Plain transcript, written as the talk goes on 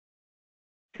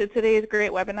to today's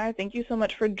great webinar. Thank you so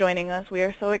much for joining us. We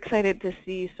are so excited to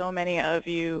see so many of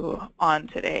you on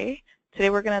today.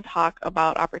 Today we're going to talk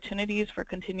about opportunities for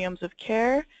continuums of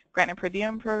care, grant and per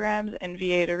diem programs, and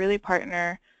VA to really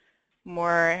partner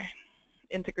more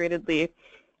integratedly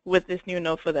with this new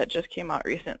NOFA that just came out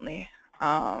recently.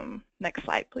 Next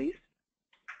slide, please.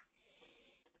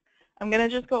 I'm going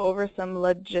to just go over some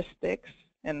logistics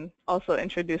and also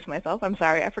introduce myself. I'm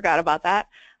sorry, I forgot about that.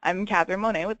 I'm Catherine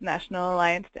Monet with National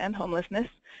Alliance to End Homelessness.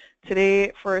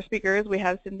 Today, for our speakers, we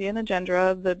have Cynthia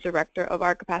Nagendra, the director of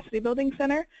our Capacity Building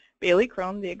Center, Bailey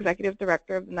Crone, the executive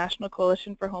director of the National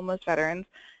Coalition for Homeless Veterans,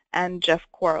 and Jeff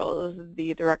Quarles,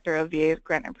 the director of VA's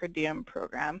Grant and Per Diem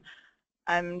Program.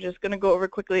 I'm just going to go over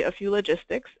quickly a few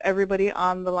logistics. Everybody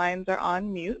on the lines are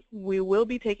on mute. We will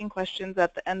be taking questions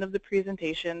at the end of the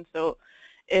presentation, so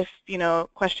if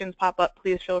questions pop up,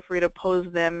 please feel free to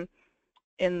pose them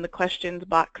in the questions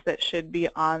box that should be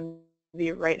on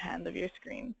the right hand of your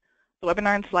screen. The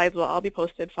webinar and slides will all be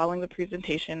posted following the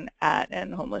presentation at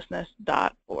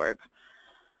endhomelessness.org.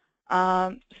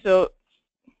 I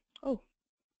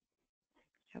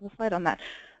have a slide on that.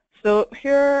 So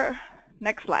here,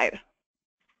 next slide.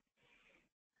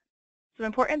 Some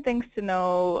important things to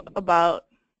know about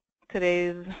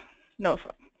today's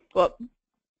NOFA. Well,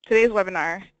 today's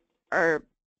webinar,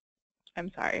 I'm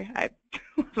sorry, I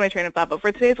lost my train of thought, but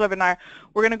for today's webinar,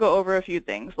 we're going to go over a few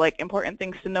things, like important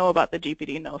things to know about the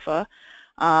GPD NOFA,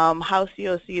 how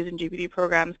COCs and GPD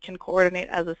programs can coordinate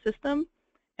as a system,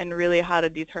 and really how to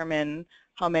determine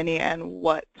how many and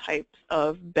what types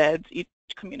of beds each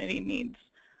community needs.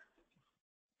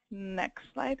 Next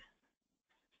slide.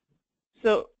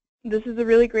 So this is a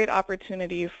really great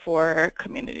opportunity for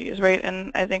communities, right?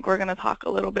 And I think we're going to talk a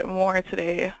little bit more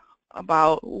today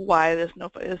about why this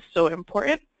NOFA is so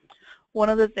important. One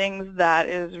of the things that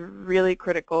is really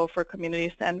critical for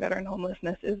communities to end veteran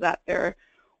homelessness is that they're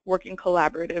working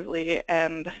collaboratively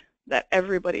and that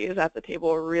everybody is at the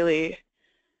table really,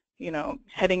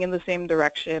 heading in the same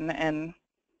direction and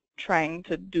trying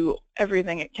to do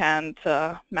everything it can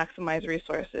to maximize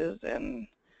resources and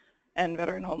end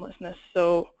veteran homelessness.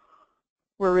 So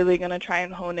we're really going to try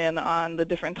and hone in on the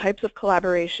different types of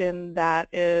collaboration that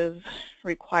is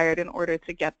required in order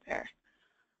to get there.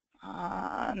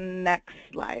 Next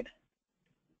slide.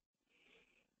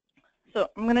 So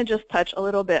I'm going to just touch a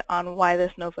little bit on why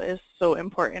this NOFA is so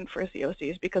important for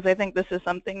COCs, because I think this is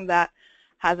something that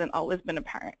hasn't always been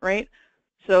apparent, right?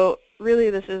 So really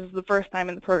this is the first time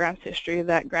in the program's history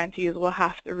that grantees will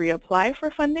have to reapply for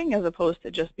funding as opposed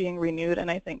to just being renewed, and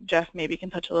I think Jeff maybe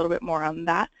can touch a little bit more on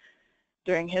that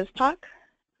during his talk.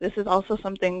 This is also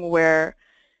something where,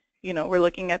 we're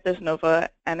looking at this NOFA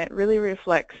and it really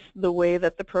reflects the way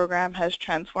that the program has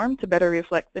transformed to better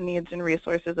reflect the needs and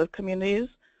resources of communities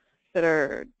that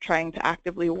are trying to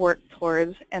actively work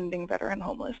towards ending veteran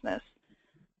homelessness.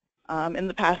 In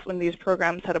the past, when these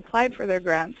programs had applied for their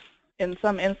grants, in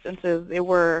some instances they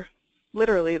were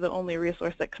literally the only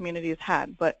resource that communities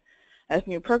had. But as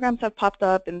new programs have popped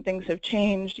up and things have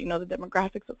changed, the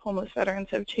demographics of homeless veterans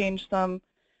have changed some,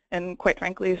 and quite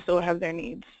frankly, so have their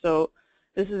needs. So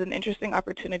this is an interesting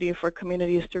opportunity for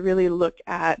communities to really look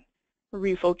at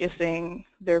refocusing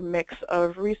their mix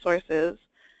of resources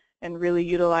and really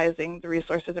utilizing the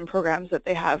resources and programs that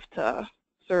they have to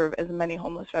serve as many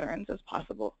homeless veterans as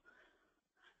possible.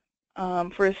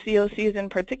 For COCs in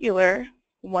particular,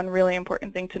 one really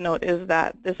important thing to note is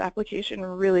that this application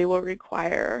really will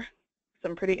require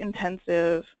some pretty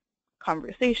intensive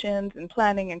conversations and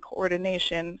planning and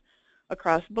coordination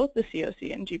across both the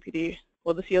COC and GPD,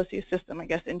 well, the COC system, I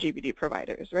guess, and GPD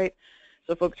providers, right?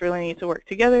 So folks really need to work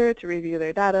together to review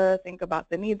their data, think about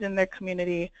the needs in their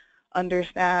community,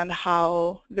 understand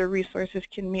how their resources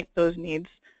can meet those needs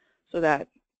so that,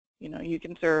 you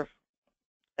can serve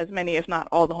as many, if not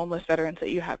all, the homeless veterans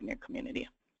that you have in your community.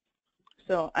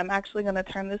 So I'm actually going to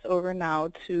turn this over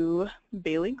now to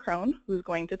Bailey Crone, who's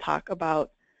going to talk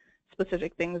about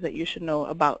specific things that you should know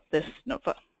about this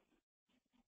NOFA.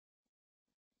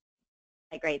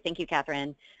 Great, thank you,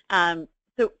 Catherine.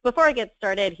 So before I get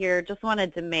started here, just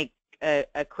wanted to make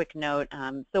a quick note.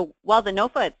 So while the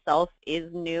NOFA itself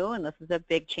is new, and this is a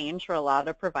big change for a lot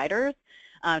of providers,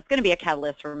 it's going to be a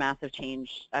catalyst for massive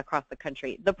change across the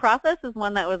country. The process is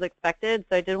one that was expected,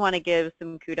 so I did want to give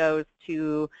some kudos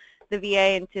to the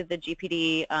VA and to the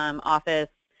GPD office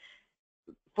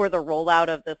for the rollout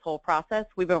of this whole process.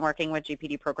 We've been working with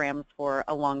GPD programs for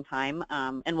a long time,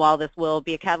 and while this will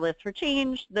be a catalyst for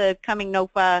change, the coming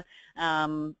NOFA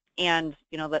and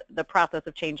the process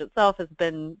of change itself has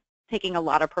been taking a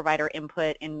lot of provider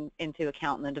input into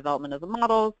account in the development of the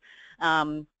models.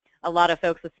 A lot of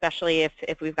folks, especially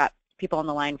if we've got people on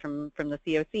the line from the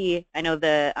COC. I know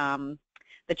the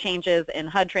changes in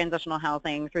HUD transitional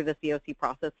housing through the COC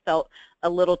process felt a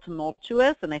little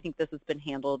tumultuous, and I think this has been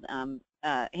handled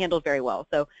very well.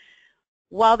 So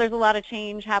while there's a lot of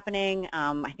change happening,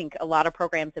 I think a lot of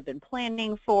programs have been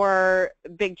planning for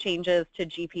big changes to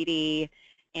GPD,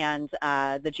 and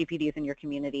the GPDs in your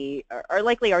community are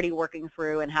likely already working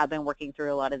through and have been working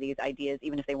through a lot of these ideas,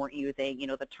 even if they weren't using,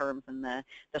 the terms and the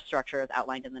structure as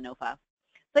outlined in the NOFA.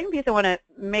 Second piece I want to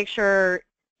make sure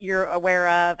you're aware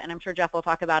of, and I'm sure Jeff will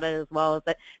talk about it as well, is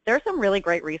that there are some really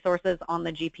great resources on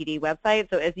the GPD website.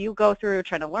 So as you go through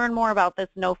trying to learn more about this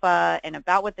NOFA and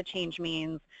about what the change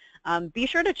means, be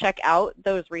sure to check out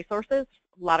those resources.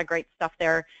 A lot of great stuff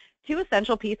there. Two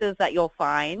essential pieces that you'll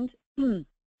find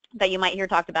that you might hear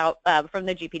talked about from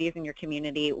the GPDs in your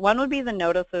community. One would be the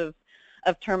notice of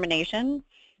termination.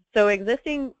 So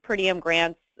existing per diem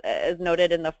grants, as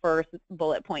noted in the first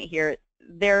bullet point here,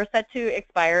 they're set to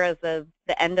expire as of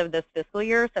the end of this fiscal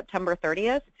year, September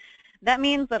 30th. That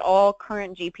means that all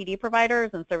current GPD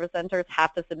providers and service centers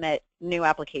have to submit new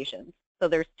applications. So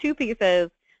there's two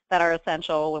pieces that are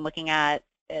essential when looking at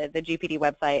the GPD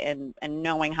website and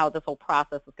knowing how this whole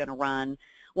process is going to run.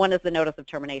 One is the notice of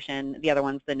termination. The other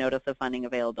one's the notice of funding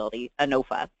availability, a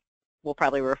NOFA. We'll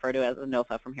probably refer to it as a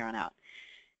NOFA from here on out.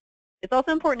 It's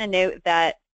also important to note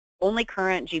that only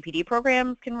current GPD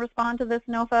programs can respond to this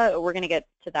NOFA. We're going to get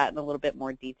to that in a little bit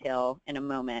more detail in a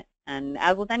moment. And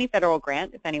as with any federal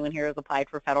grant, if anyone here has applied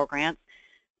for federal grants,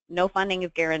 no funding is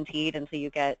guaranteed until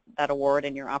you get that award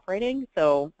and you're operating.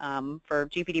 So for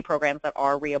GPD programs that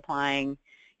are reapplying,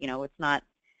 it's not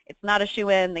a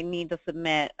shoo-in. They need to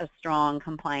submit a strong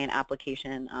compliant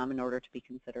application in order to be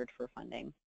considered for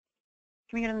funding.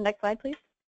 Can we go to the next slide, please?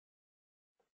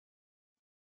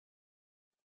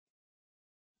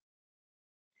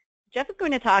 Jeff is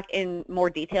going to talk in more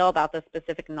detail about the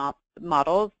specific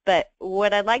models, but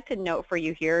what I'd like to note for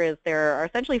you here is there are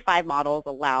essentially 5 models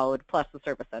allowed plus the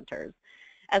service centers.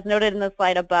 As noted in the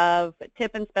slide above,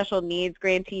 TIP and special needs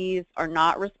grantees are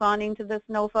not responding to this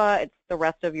NOFA. It's the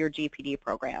rest of your GPD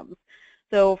programs.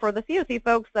 So for the COC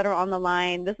folks that are on the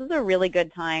line, this is a really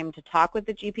good time to talk with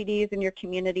the GPDs in your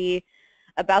community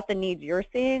about the needs you're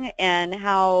seeing and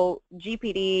how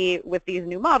GPD with these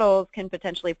new models can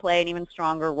potentially play an even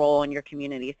stronger role in your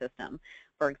community system.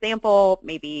 For example,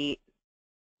 maybe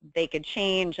they could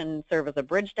change and serve as a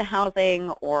bridge to housing,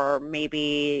 or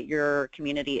maybe your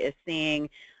community is seeing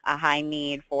a high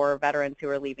need for veterans who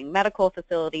are leaving medical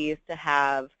facilities to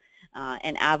have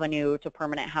an avenue to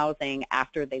permanent housing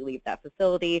after they leave that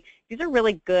facility. These are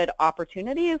really good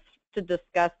opportunities to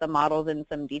discuss the models in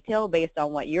some detail based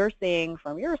on what you're seeing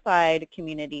from your side,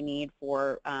 community need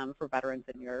for veterans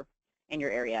in your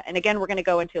area. And again, we're going to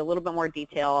go into a little bit more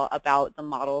detail about the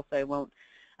models, so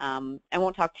I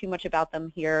won't talk too much about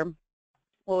them here.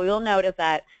 What we will note is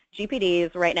that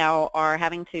GPDs right now are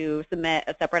having to submit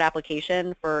a separate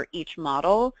application for each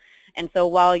model, and so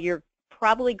while you're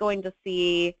probably going to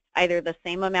see either the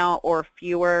same amount or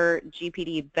fewer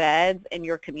GPD beds in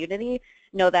your community,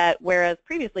 know that whereas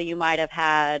previously you might have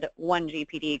had one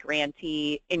GPD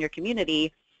grantee in your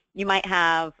community, you might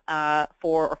have 4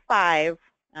 or 5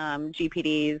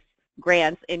 GPDs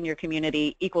grants in your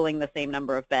community equaling the same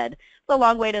number of bed. It's a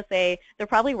long way to say they're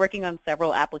probably working on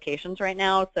several applications right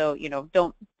now, so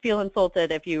don't feel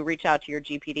insulted if you reach out to your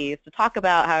GPDs to talk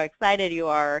about how excited you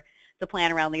are to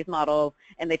plan around these models,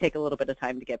 and they take a little bit of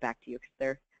time to get back to you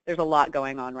because there's a lot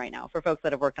going on right now for folks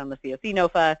that have worked on the COC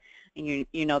NOFA, and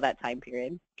you know that time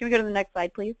period. Can we go to the next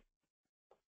slide, please?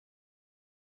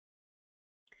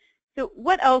 So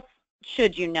what else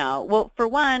should you know? Well, for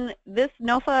one, this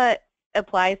NOFA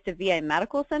applies to VA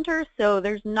medical centers, so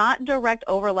there's not direct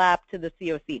overlap to the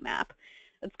COC map.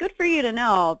 It's good for you to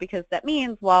know because that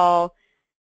means while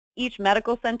each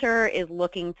medical center is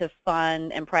looking to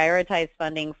fund and prioritize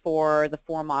funding for the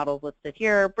 4 models listed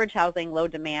here, bridge housing, low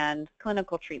demand,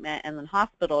 clinical treatment, and then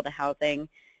hospital to housing,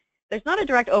 there's not a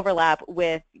direct overlap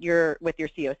with your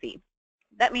COC.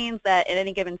 That means that in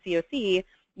any given COC,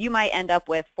 you might end up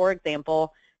with, for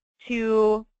example,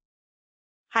 2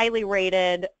 highly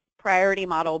rated priority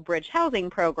model bridge housing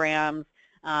programs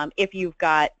if you've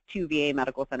got 2 VA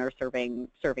medical centers serving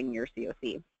your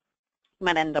COC. You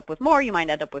might end up with more, you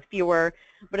might end up with fewer,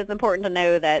 but it's important to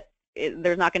know that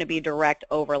there's not going to be direct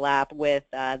overlap with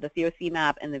the COC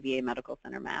map and the VA medical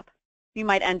center map. You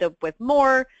might end up with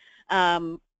more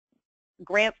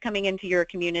grants coming into your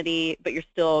community, but you're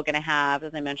still going to have,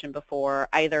 as I mentioned before,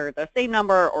 either the same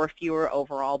number or fewer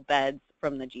overall beds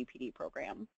from the GPD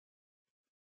program.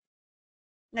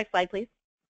 Next slide, please.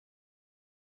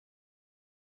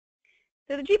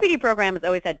 So the GPD program has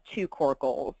always had two core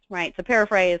goals, right? To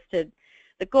paraphrase, the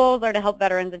goals are to help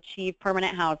veterans achieve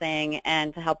permanent housing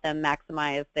and to help them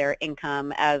maximize their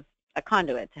income as a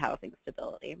conduit to housing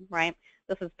stability, right?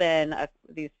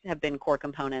 These have been core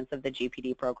components of the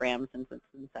GPD program since its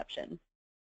inception.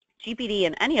 GPD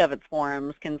in any of its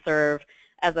forms can serve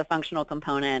as a functional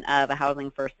component of a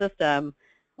housing first system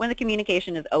when the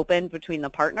communication is open between the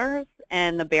partners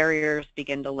and the barriers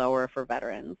begin to lower for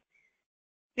veterans.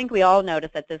 I think we all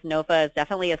notice that this NOFA is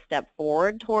definitely a step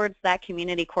forward towards that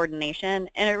community coordination,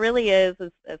 and it really is,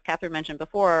 as Catherine mentioned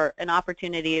before, an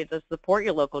opportunity to support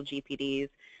your local GPDs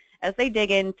as they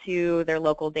dig into their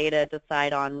local data,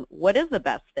 decide on what is the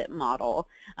best fit model.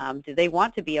 Do they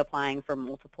want to be applying for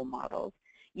multiple models?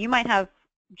 You might have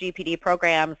GPD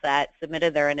programs that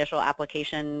submitted their initial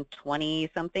application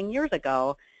 20-something years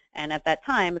ago, and at that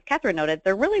time, as Catherine noted,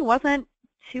 there really wasn't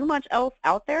too much else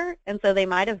out there, and so they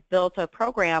might have built a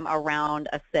program around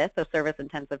a SIS, a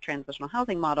service-intensive transitional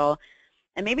housing model,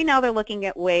 and maybe now they're looking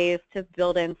at ways to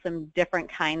build in some different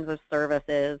kinds of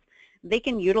services. They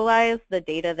can utilize the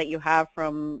data that you have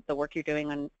from the work you're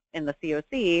doing in the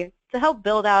COC to help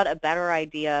build out a better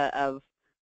idea of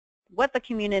what the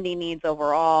community needs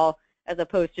overall, as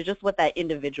opposed to just what that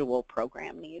individual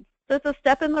program needs. So it's a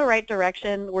step in the right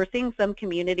direction. We're seeing some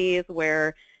communities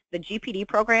where the GPD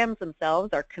programs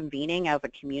themselves are convening as a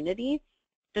community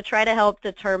to try to help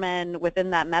determine within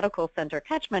that medical center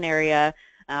catchment area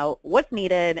what's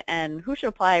needed and who should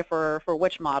apply for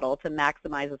which model to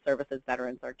maximize the services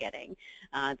veterans are getting.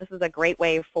 This is a great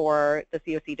way for the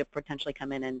COC to potentially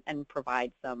come in and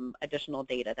provide some additional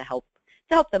data to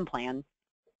help them plan.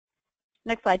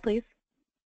 Next slide, please.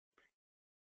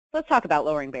 Let's talk about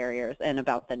lowering barriers and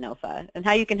about the NOFA and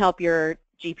how you can help your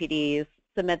GPDs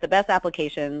submit the best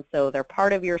applications so they're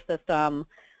part of your system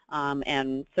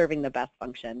and serving the best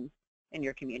function in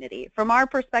your community. From our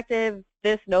perspective,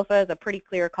 this NOFA is a pretty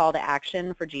clear call to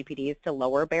action for GPDs to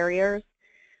lower barriers.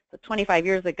 So 25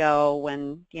 years ago,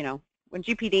 when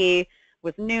GPD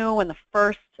was new, when the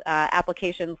first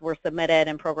applications were submitted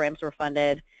and programs were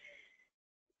funded,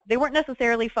 they weren't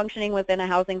necessarily functioning within a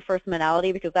housing first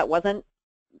modality because that wasn't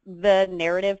the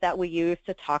narrative that we used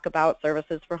to talk about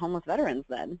services for homeless veterans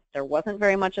then. There wasn't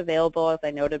very much available, as I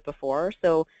noted before,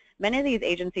 so many of these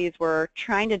agencies were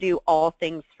trying to do all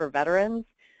things for veterans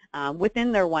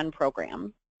within their one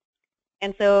program.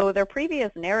 And so their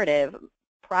previous narrative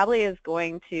probably is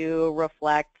going to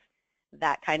reflect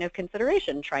that kind of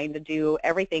consideration, trying to do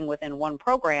everything within one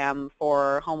program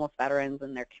for homeless veterans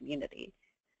in their community.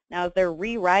 Now, as they're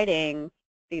rewriting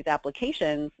these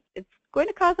applications, it's going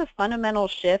to cause a fundamental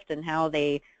shift in how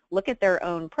they look at their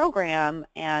own program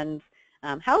and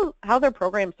how their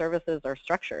program services are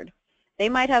structured. They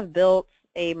might have built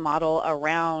a model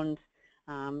around,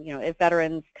 if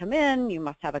veterans come in, you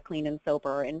must have a clean and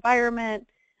sober environment.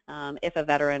 If a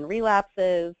veteran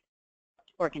relapses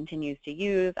or continues to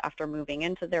use after moving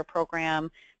into their program,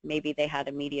 maybe they had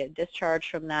immediate discharge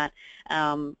from that.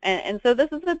 And so this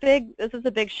is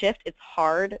a big shift. It's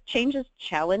hard. Change is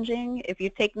challenging. If you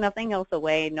take nothing else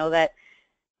away, know that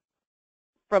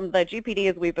from the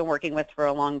GPDs we've been working with for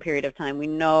a long period of time, we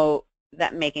know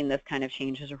that making this kind of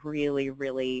change is really,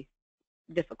 really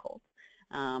difficult.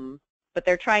 But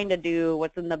they're trying to do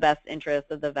what's in the best interest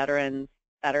of the veterans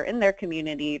that are in their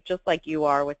community, just like you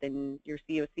are within your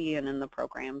COC and in the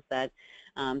programs that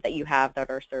you have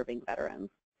that are serving veterans.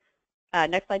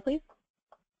 Next slide, please.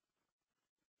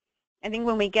 I think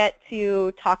when we get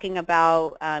to talking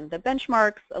about the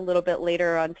benchmarks a little bit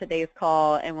later on today's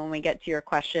call, and when we get to your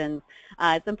questions,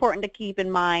 it's important to keep in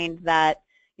mind that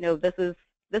this is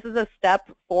a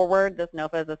step forward. This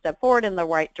NOFA is a step forward in the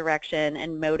right direction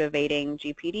in motivating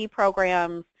GPD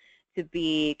programs to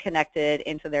be connected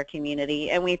into their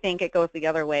community, and we think it goes the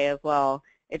other way as well.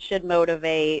 It should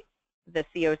motivate the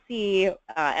COC,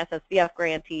 SSVF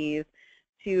grantees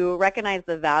to recognize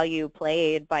the value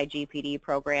played by GPD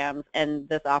programs and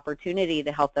this opportunity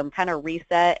to help them kind of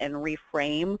reset and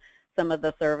reframe some of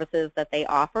the services that they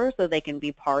offer so they can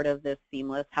be part of this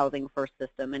seamless housing first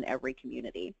system in every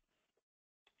community.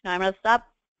 Now I'm going to stop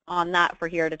on that for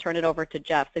here to turn it over to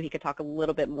Jeff so he could talk a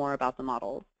little bit more about the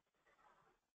models.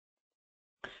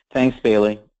 Thanks,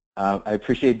 Bailey. I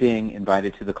appreciate being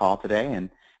invited to the call today, and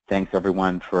thanks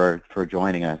everyone for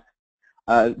joining us.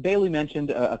 Bailey mentioned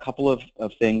a couple of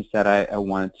things that I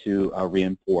wanted to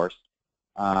reinforce.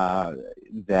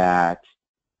 That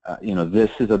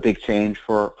this is a big change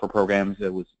for programs.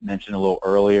 It was mentioned a little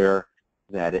earlier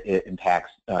that it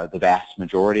impacts the vast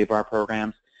majority of our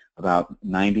programs. About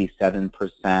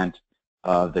 97%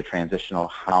 of the transitional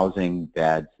housing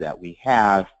beds that we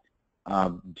have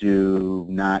do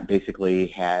not basically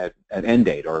have an end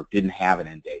date or didn't have an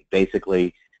end date.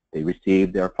 Basically, they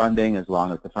received their funding as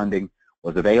long as the funding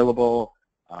was available.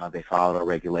 They followed our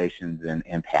regulations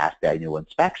and passed annual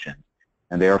inspections.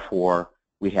 And therefore,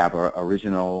 we have our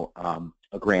original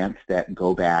grants that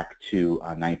go back to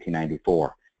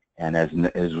 1994. And as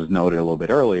was noted a little bit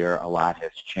earlier, a lot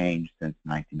has changed since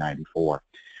 1994.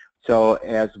 So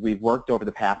as we've worked over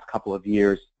the past couple of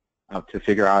years to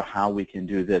figure out how we can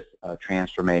do this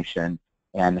transformation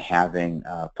and having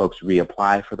folks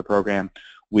reapply for the program,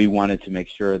 we wanted to make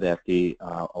sure that the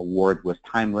award was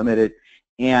time limited,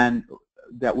 and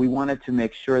that we wanted to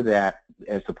make sure that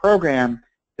as a program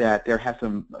that there has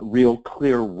some real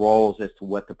clear roles as to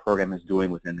what the program is doing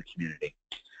within the community.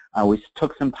 We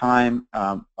took some time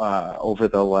over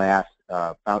the last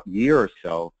about year or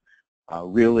so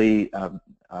really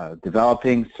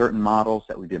developing certain models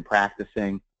that we've been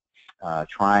practicing,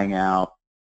 trying out,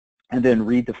 and then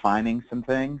redefining some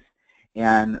things.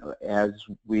 And as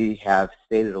we have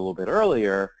stated a little bit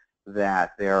earlier,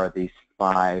 that there are these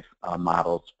 5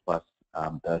 models plus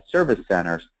the service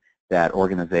centers that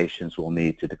organizations will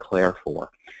need to declare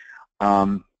for.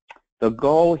 The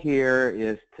goal here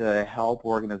is to help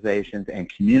organizations and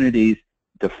communities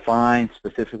define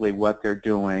specifically what they're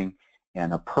doing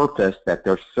and a purpose that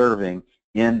they're serving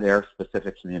in their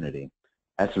specific community.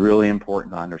 That's really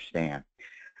important to understand.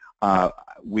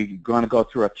 We're going to go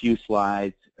through a few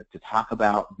slides to talk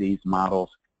about these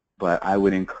models, but I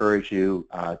would encourage you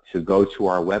to go to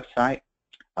our website,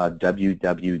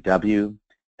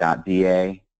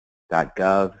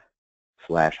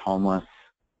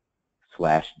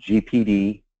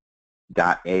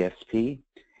 www.va.gov/homeless/gpd.asp,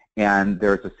 and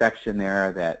there's a section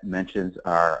there that mentions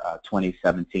our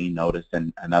 2017 notice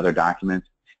and other documents.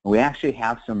 And we actually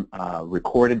have some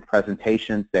recorded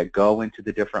presentations that go into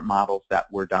the different models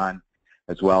that were done,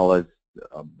 as well as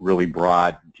a really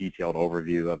broad, detailed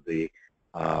overview of the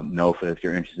NOFA if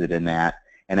you're interested in that,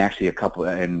 and actually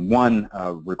one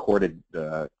recorded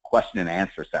question and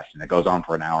answer session that goes on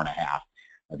for an hour and a half.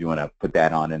 If you want to put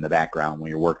that on in the background when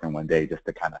you're working one day, just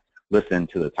to kind of listen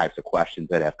to the types of questions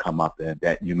that have come up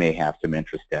that you may have some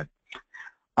interest in.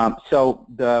 So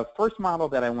the first model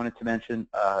that I wanted to mention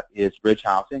is bridge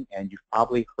housing, and you've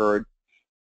probably heard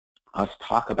us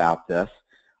talk about this.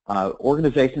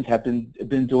 Organizations have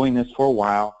been doing this for a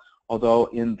while, although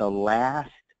in the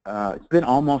last, it's been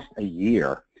almost a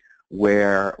year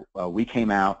where we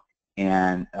came out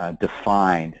and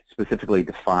specifically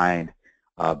defined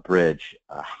bridge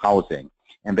housing,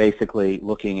 and basically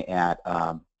looking at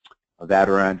a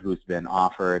veteran who's been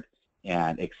offered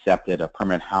and accepted a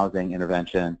permanent housing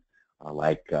intervention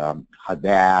like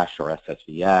HUD-DASH or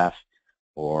SSVF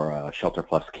or Shelter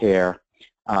Plus Care,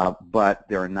 but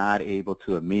they're not able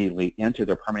to immediately enter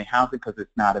their permanent housing because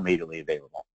it's not immediately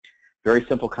available. Very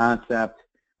simple concept.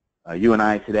 You and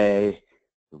I today,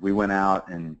 if we went out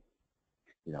and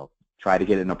try to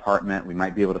get an apartment, we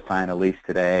might be able to sign a lease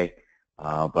today,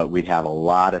 but we'd have a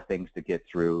lot of things to get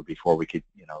through before we could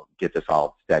get this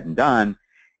all said and done.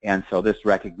 And so this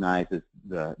recognizes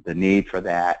the need for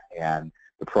that and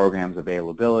the program's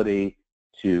availability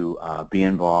to be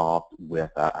involved with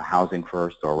a housing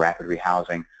first or rapid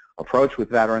rehousing approach with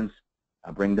veterans,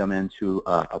 bring them into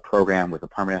a program with a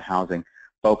permanent housing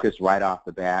focus right off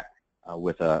the bat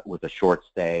with a short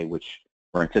stay, which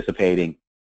we're anticipating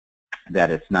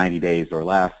that it's 90 days or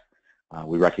less.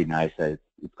 We recognize that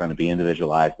it's going to be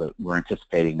individualized, but we're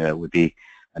anticipating that it would be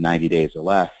 90 days or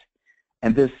less.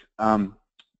 And this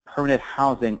permanent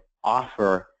housing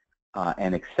offer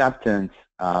and acceptance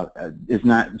is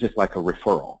not just like a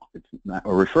referral. It's not a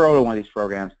referral to one of these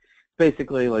programs. It's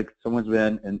basically like someone's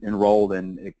been enrolled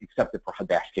and accepted for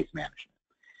HUD-DASH case management,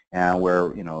 and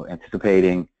we're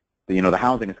anticipating the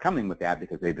housing is coming with that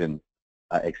because they've been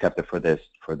accepted for this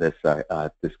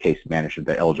case management.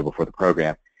 They're eligible for the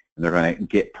program, and they're going to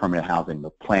get permanent housing. The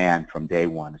plan from day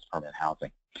one is permanent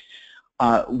housing.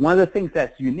 One of the things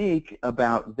that's unique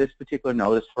about this particular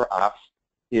notice for us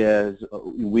is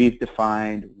we've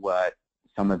defined what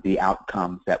some of the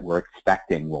outcomes that we're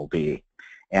expecting will be.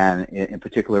 And in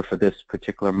particular for this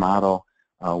particular model,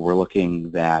 we're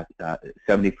looking that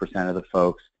 70% of the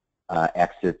folks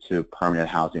exit to permanent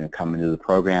housing and come into the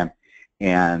program,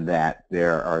 and that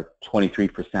there are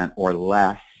 23% or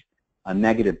less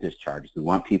negative discharges. We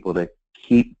want people to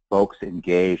keep folks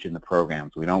engaged in the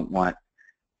programs. We don't want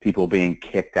people being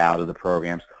kicked out of the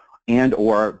programs and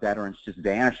or veterans just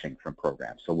vanishing from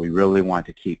programs. So we really want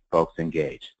to keep folks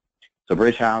engaged. So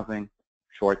bridge housing,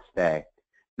 short stay.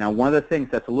 Now one of the things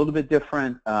that's a little bit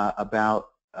different about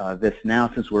this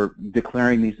now, since we're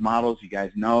declaring these models. You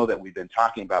guys know that we've been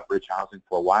talking about bridge housing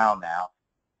for a while now.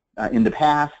 In the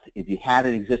past, if you had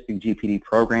an existing GPD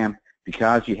program,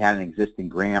 because you had an existing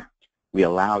grant, we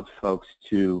allowed folks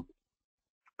to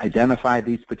identify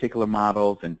these particular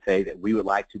models and say that we would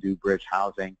like to do bridge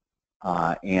housing,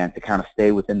 and to kind of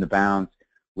stay within the bounds,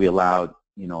 we allowed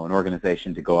an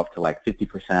organization to go up to like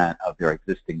 50% of their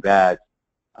existing beds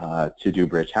to do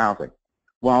bridge housing.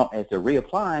 Well, as they're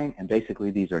reapplying, and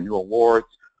basically these are new awards,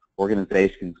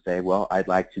 organizations say, well, I'd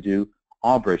like to do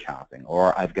all bridge housing,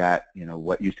 or I've got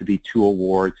what used to be 2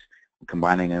 awards,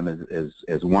 combining them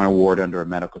as 1 award under a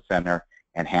medical center,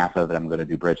 and half of it I'm going to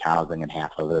do bridge housing, and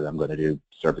half of it I'm going to do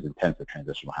service-intensive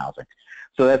transitional housing.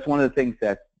 So that's one of the things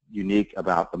that's unique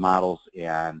about the models,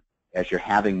 and as you're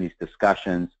having these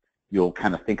discussions, you'll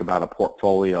kind of think about a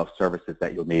portfolio of services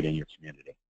that you'll need in your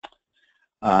community.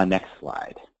 Next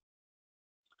slide.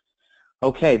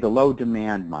 Okay, the low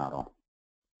demand model.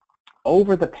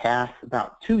 Over the past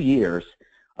about 2 years,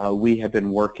 we have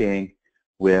been working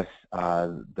with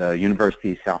the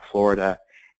University of South Florida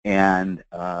and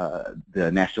the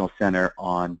National Center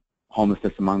on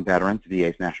Homelessness Among Veterans,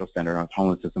 VA's National Center on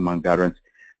Homelessness Among Veterans,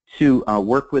 to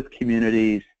work with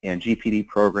communities and GPD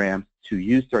programs to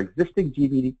use their existing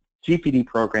GPD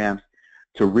programs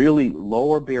to really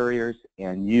lower barriers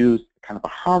and use kind of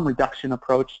a harm reduction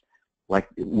approach, like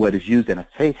what is used in a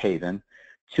safe haven,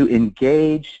 to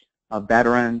engage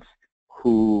veterans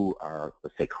who are,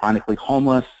 let's say, chronically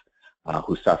homeless,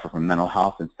 who suffer from mental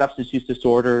health and substance use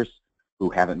disorders, who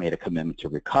haven't made a commitment to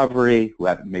recovery, who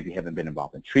maybe haven't been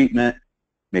involved in treatment,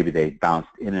 maybe they bounced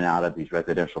in and out of these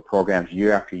residential programs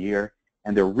year after year,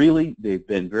 and they've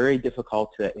been very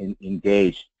difficult to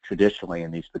engage traditionally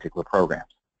in these particular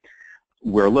programs.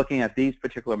 We're looking at these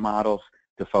particular models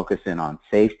to focus in on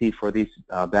safety for these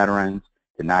veterans,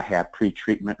 to not have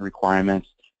pre-treatment requirements,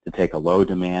 to take a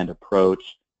low-demand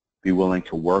approach, be willing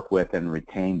to work with and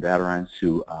retain veterans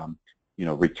who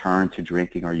return to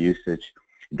drinking or usage.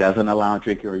 It doesn't allow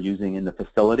drinking or using in the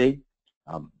facility.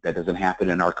 That doesn't happen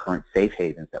in our current safe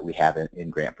havens that we have in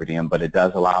grant per diem, but it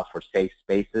does allow for safe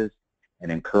spaces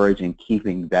and encouraging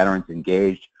keeping veterans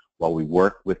engaged while we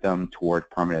work with them toward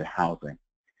permanent housing.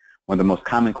 One of the most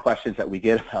common questions that we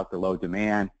get about the low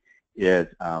demand is,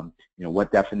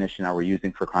 what definition are we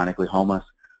using for chronically homeless?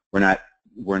 We're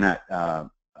not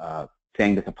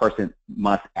saying that the person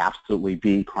must absolutely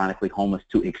be chronically homeless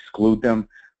to exclude them.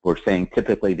 We're saying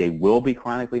typically they will be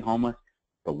chronically homeless,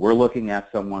 but we're looking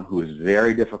at someone who is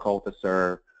very difficult to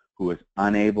serve, who is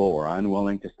unable or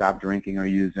unwilling to stop drinking or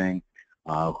using,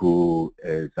 who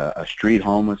is a street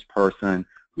homeless person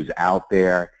who's out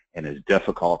there and is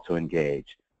difficult to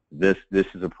engage. This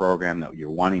is a program that you're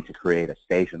wanting to create a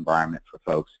safe environment for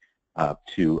folks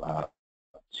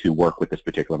to work with this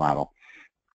particular model.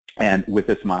 And with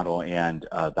this model and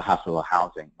the hospital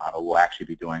housing model, we'll actually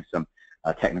be doing some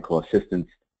technical assistance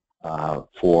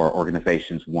for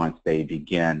organizations once they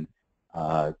begin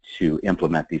to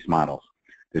implement these models.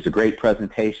 There's a great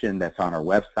presentation that's on our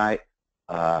website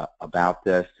about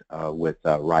this with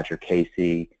Roger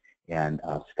Casey and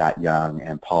Scott Young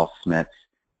and Paul Smith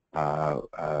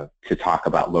to talk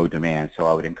about low demand. So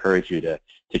I would encourage you to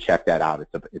check that out.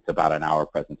 It's about an hour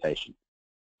presentation.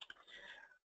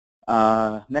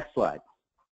 Next slide.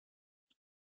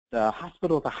 The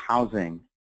hospital to housing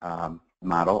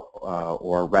model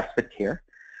or respite care.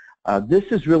 This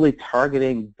is really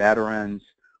targeting veterans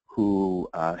who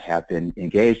have been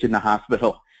engaged in the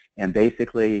hospital, and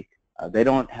basically they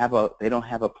don't have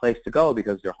a place to go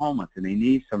because they're homeless and they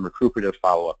need some recuperative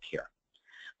follow-up care.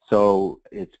 So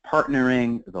it's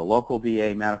partnering the local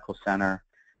VA medical center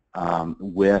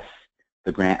with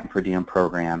the grant and per diem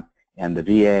program, and the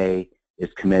VA is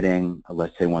committing,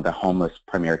 let's say, one of the homeless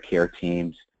primary care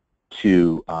teams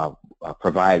to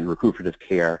provide recuperative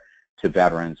care to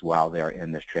veterans while they're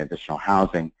in this transitional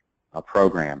housing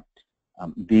program.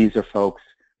 These are folks,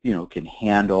 can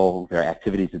handle their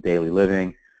activities of daily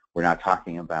living. We're not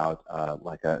talking about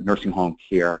like a nursing home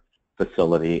care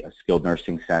facility, a skilled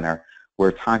nursing center.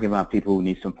 We're talking about people who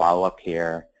need some follow-up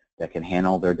care that can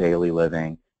handle their daily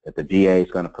living, that the VA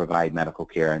is going to provide medical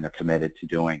care, and they're committed to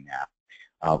doing that.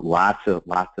 Lots of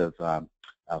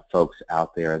folks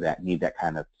out there that need that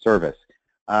kind of service.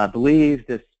 I believe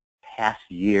this past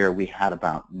year we had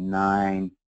about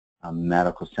 9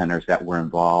 medical centers that were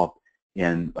involved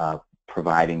in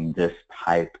providing this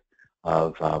type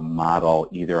of model,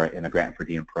 either in a grant per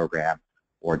diem program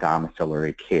or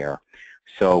domiciliary care.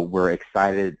 So we're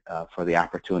excited for the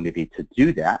opportunity to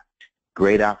do that.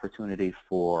 Great opportunity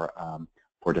for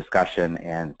discussion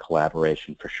and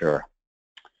collaboration for sure.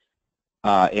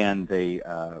 And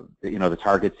the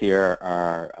targets here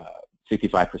are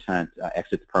 65%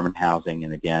 exit to permanent housing,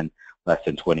 and again, less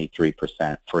than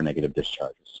 23% for negative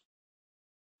discharges.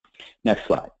 Next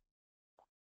slide.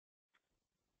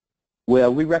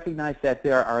 Well, we recognize that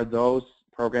there are those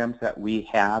programs that we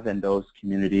have in those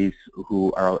communities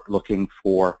who are looking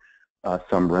for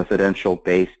some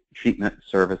residential-based treatment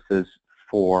services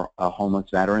for homeless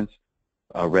veterans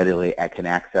readily can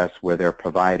access, where they're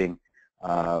providing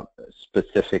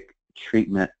specific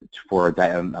treatment for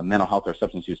a mental health or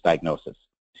substance use diagnosis,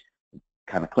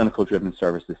 kind of clinical-driven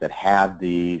services that have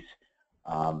these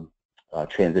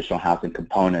transitional housing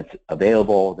components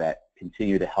available that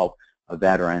continue to help a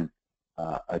veteran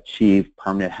achieve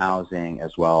permanent housing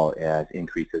as well as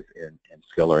increases in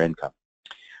skill or income.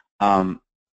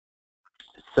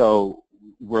 So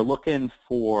we're looking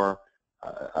for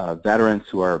veterans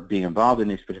who are being involved in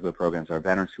these particular programs, are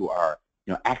veterans who are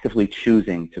actively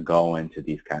choosing to go into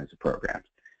these kinds of programs.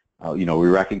 We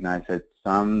recognize that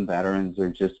some veterans are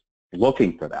just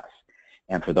looking for this.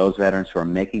 And for those veterans who are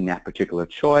making that particular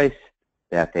choice,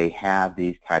 that they have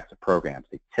these types of programs.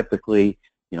 They typically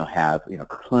have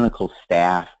clinical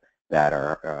staff that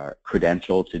are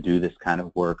credentialed to do this kind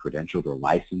of work, credentialed or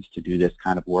licensed to do this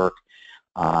kind of work.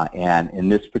 And in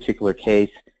this particular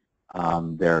case,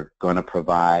 they're going to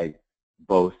provide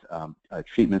both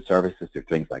treatment services through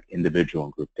things like individual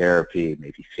and group therapy,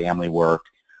 maybe family work,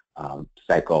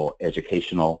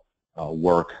 psychoeducational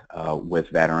work with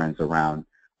veterans around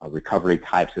recovery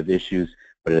types of issues,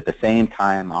 but at the same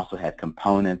time also had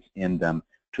components in them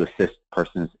to assist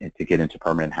persons to get into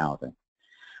permanent housing.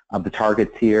 The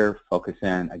targets here focus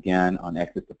in, again, on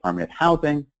exit to permanent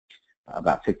housing,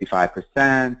 about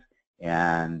 65%,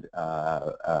 and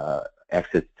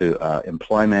exits to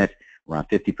employment, around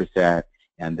 50%,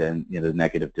 and then the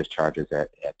negative discharges at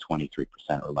 23%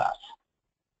 or less.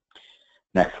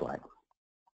 Next slide.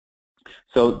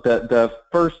 So the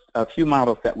first few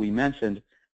models that we mentioned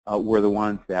were the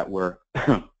ones that were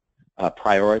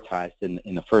prioritized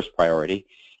in the first priority.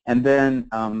 And then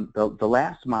the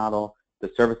last model,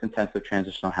 the service-intensive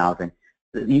transitional housing,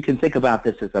 you can think about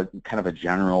this as a kind of a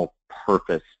general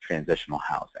purpose transitional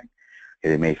housing.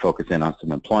 They may focus in on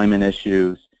some employment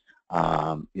issues.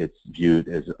 It's viewed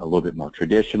as a little bit more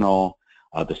traditional.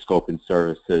 The scope and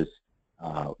services,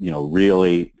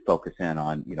 really focus in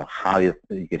on, how you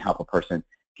can help a person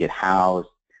get housed,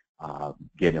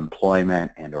 get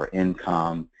employment and or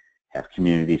income, have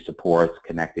community supports,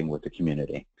 connecting with the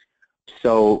community.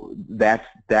 So that's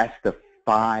the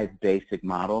 5 basic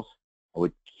models. I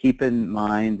would keep in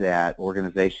mind that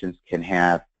organizations can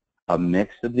have a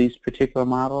mix of these particular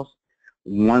models.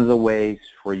 One of the ways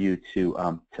for you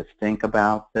to think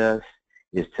about this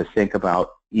is to think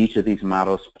about each of these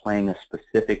models playing a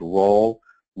specific role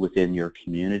within your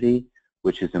community,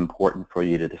 which is important for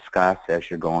you to discuss as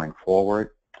you're going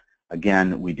forward.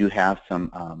 Again, we do have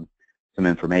some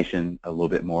information, a little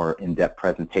bit more in-depth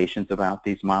presentations about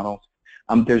these models.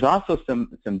 There's also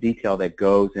some detail that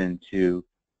goes into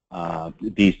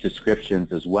these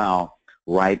descriptions as well,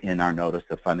 right in our notice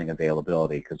of funding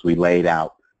availability, because we laid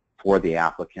out for the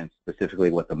applicants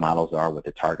specifically what the models are, what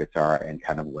the targets are, and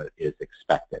kind of what is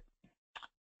expected.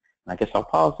 I guess I'll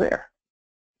pause there.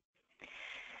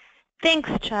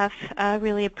 Thanks, Jeff. I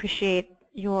really appreciate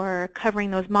your covering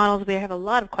those models. We have a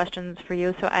lot of questions for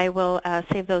you, so I will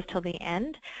save those till the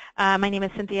end. My name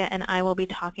is Cynthia, and I will be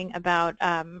talking about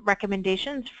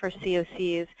recommendations for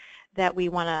COCs that we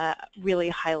want to really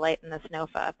highlight in this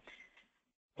NOFA.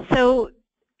 So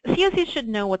COCs should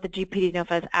know what the GPD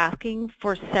NOFA is asking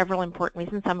for several important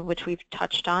reasons, some of which we've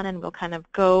touched on, and we'll kind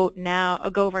of go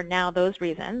over now those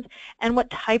reasons, and what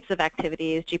types of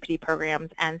activities GPD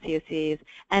programs and COCs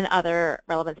and other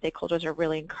relevant stakeholders are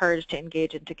really encouraged to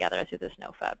engage in together through this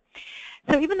NOFA.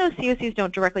 So even though COCs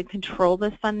don't directly control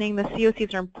this funding, the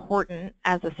COCs are important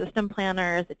as the system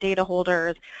planners, the data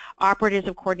holders, operators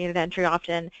of coordinated entry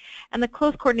often, and the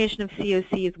close coordination of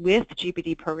COCs with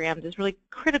GPD programs is really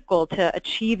critical to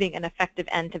achieving an effective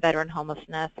end to veteran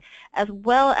homelessness, as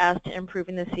well as to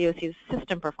improving the COC's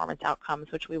system performance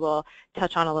outcomes, which we will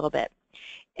touch on a little bit.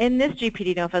 In this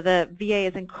GPD NOFA, the VA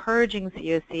is encouraging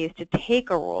COCs to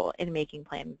take a role in making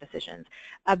planning decisions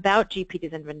about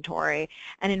GPD's inventory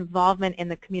and involvement in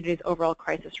the community's overall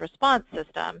crisis response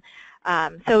system.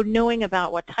 So knowing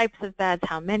about what types of beds,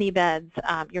 how many beds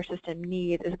your system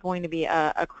needs is going to be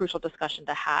a crucial discussion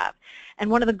to have. And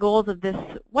one of the goals of this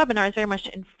webinar is very much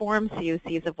to inform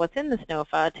COCs of what's in this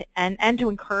NOFA and to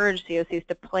encourage COCs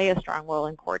to play a strong role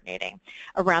in coordinating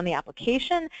around the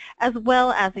application, as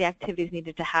well as the activities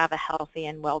needed to have a healthy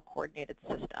and well-coordinated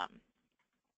system.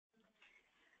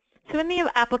 So in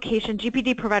the application,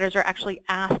 GPD providers are actually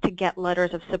asked to get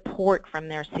letters of support from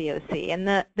their COC, and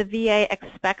the VA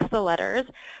expects the letters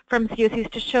from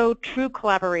COCs to show true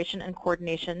collaboration and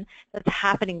coordination that's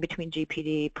happening between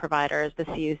GPD providers, the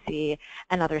COC,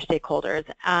 and other stakeholders.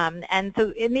 And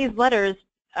so in these letters,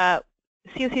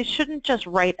 COCs shouldn't just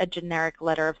write a generic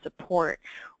letter of support.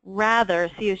 Rather,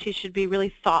 COCs should be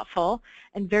really thoughtful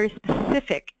and very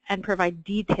specific and provide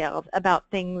details about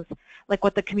things like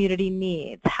what the community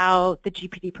needs, how the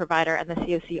GPD provider and the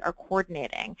COC are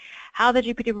coordinating, how the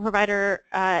GPD provider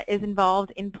is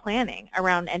involved in planning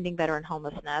around ending veteran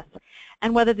homelessness,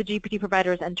 and whether the GPD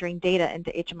provider is entering data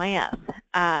into HMIS,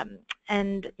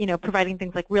 and providing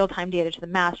things like real-time data to the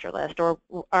master list or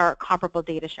our comparable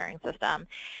data sharing system.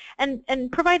 And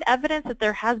provide evidence that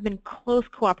there has been close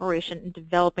cooperation in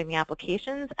developing the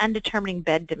applications and determining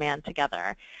bed demand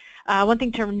together. One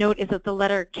thing to note is that the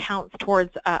letter counts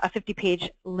towards a 50-page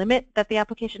limit that the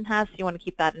application has, so you want to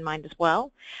keep that in mind as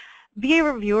well. VA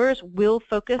reviewers will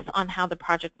focus on how the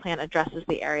project plan addresses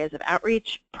the areas of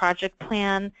outreach, project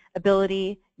plan,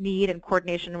 ability, need, and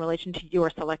coordination in relation to your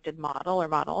selected model or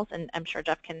models, and I'm sure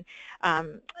Jeff can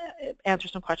answer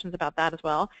some questions about that as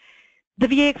well. The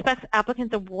VA expects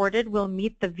applicants awarded will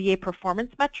meet the VA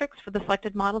performance metrics for the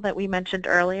selected model that we mentioned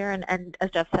earlier, and as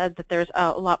Jeff said, that there's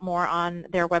a lot more on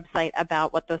their website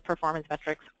about what those performance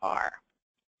metrics are.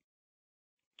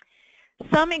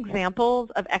 Some examples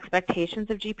of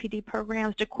expectations of GPD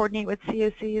programs to coordinate with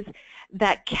COCs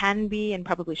that can be and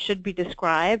probably should be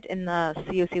described in the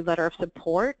COC letter of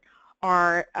support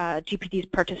are GPD's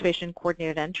participation in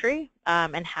coordinated entry,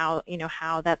 and how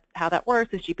that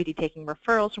works. Is GPD taking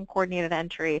referrals from coordinated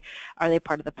entry? Are they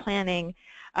part of the planning?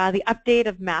 The update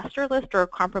of master list or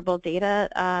comparable data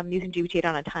using GPD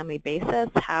on a timely basis.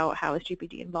 How is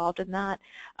GPD involved in that?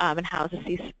 And how is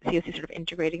the COC sort of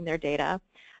integrating their data?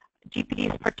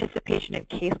 GPD's participation in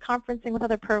case conferencing with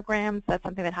other programs. That's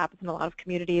something that happens in a lot of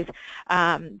communities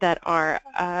that are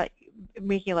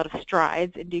making a lot of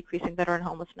strides in decreasing veteran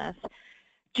homelessness.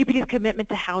 GPD's commitment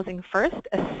to housing first,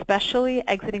 especially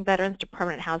exiting veterans to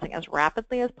permanent housing as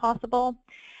rapidly as possible,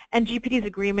 and GPD's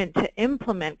agreement to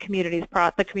implement the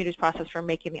community's process for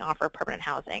making the offer of permanent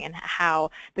housing, and how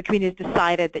the community has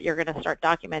decided that you're going to start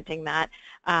documenting that,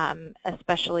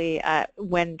 especially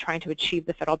when trying to achieve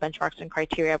the federal benchmarks and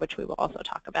criteria, which we will also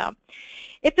talk about.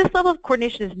 If this level of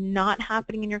coordination is not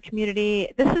happening in your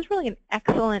community, this is really an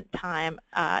excellent time.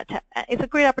 It's a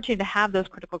great opportunity to have those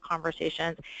critical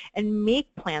conversations and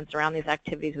make plans around these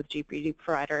activities with GPD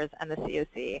providers and the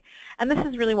COC. And this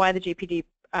is really why the GPD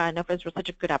NOFA is such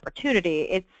a good opportunity.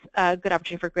 It's a good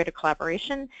opportunity for greater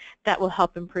collaboration that will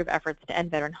help improve efforts to end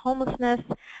veteran homelessness.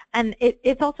 And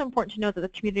it's also important to note that the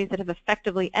communities that have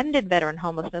effectively ended veteran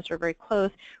homelessness or very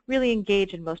close really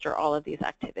engage in most or all of these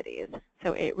activities.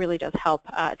 So it really does help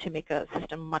to make a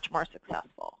system much more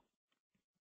successful.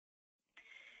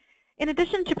 In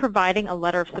addition to providing a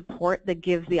letter of support that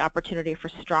gives the opportunity for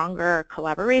stronger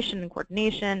collaboration and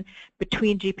coordination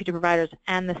between GPD providers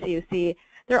and the COC,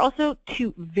 there are also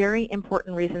two very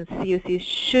important reasons COCs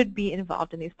should be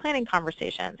involved in these planning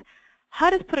conversations.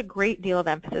 HUD has put a great deal of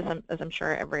emphasis, as I'm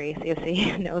sure every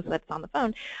COC knows that's on the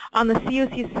phone, on the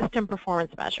COC system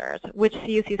performance measures, which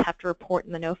COCs have to report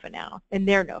in the NOFA now, in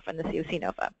their NOFA, in the COC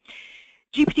NOFA.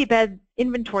 GPD bed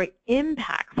inventory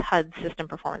impacts HUD's system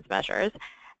performance measures,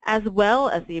 as well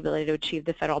as the ability to achieve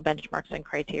the federal benchmarks and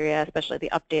criteria, especially the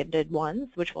updated ones,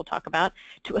 which we'll talk about,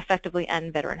 to effectively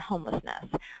end veteran homelessness.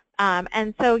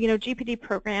 And so, GPD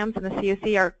programs and the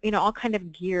COC are, all kind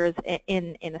of gears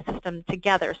in a system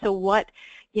together. So what,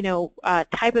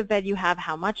 type of bed you have,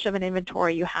 how much of an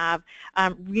inventory you have,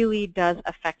 really does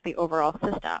affect the overall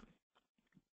system.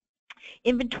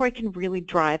 Inventory can really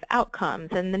drive outcomes,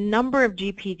 and the number of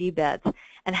GPD beds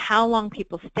and how long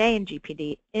people stay in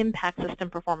GPD impact system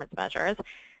performance measures,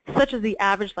 such as the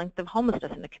average length of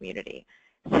homelessness in the community.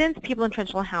 Since people in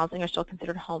transitional housing are still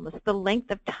considered homeless, the length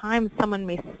of time someone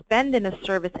may spend in a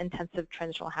service-intensive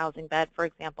transitional housing bed, for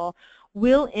example,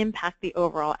 will impact the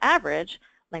overall average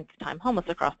length of time homeless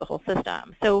across the whole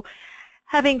system. So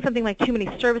having something like too many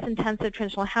service-intensive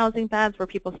transitional housing beds where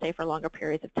people stay for longer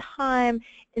periods of time,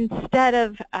 instead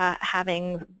of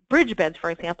having bridge beds, for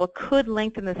example, could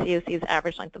lengthen the COC's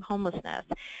average length of homelessness.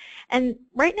 And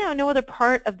right now, no other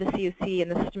part of the COC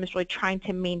and the system is really trying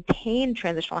to maintain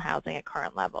transitional housing at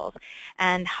current levels.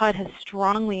 And HUD has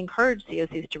strongly encouraged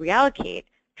COCs to reallocate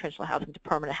transitional housing to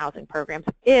permanent housing programs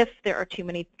if there are too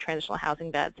many transitional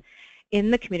housing beds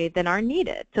in the community than are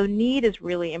needed. So need is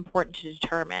really important to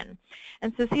determine.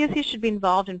 And so COCs should be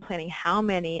involved in planning how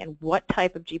many and what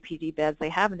type of GPD beds they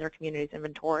have in their community's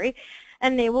inventory,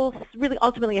 and they will really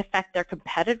ultimately affect their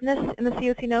competitiveness in the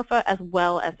COC NOFA as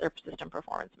well as their system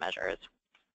performance measures.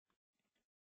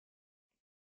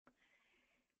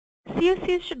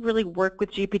 COCs should really work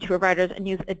with GPD providers and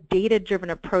use a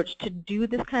data-driven approach to do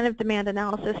this kind of demand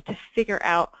analysis to figure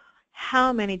out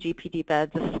how many GPD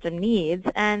beds the system needs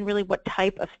and really what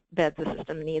type of beds the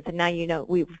system needs. And now you know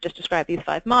we've just described these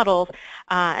 5 models,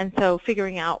 and so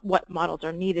figuring out what models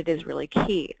are needed is really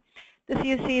key. The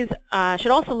COCs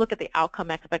should also look at the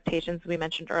outcome expectations we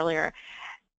mentioned earlier.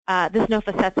 This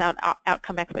NOFA sets out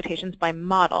outcome expectations by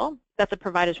model that the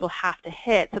providers will have to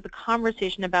hit. So the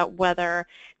conversation about whether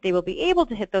they will be able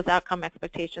to hit those outcome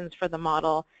expectations for the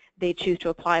model they choose to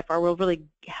apply for will really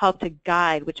help to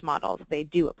guide which models they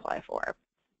do apply for.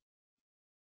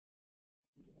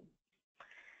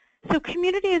 So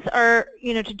communities are,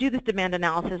 to do this demand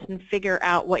analysis and figure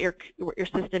out what your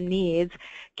system needs,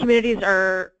 communities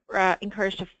are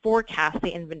encouraged to forecast the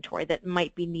inventory that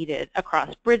might be needed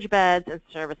across bridge beds and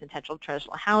service-intensive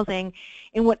transitional housing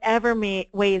in whatever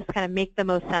ways kind of make the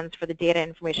most sense for the data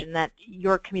information that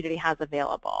your community has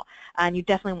available. And you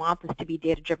definitely want this to be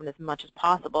data-driven as much as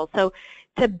possible. So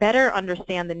to better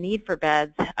understand the need for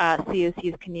beds,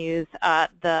 COCs can use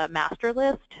the master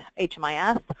list,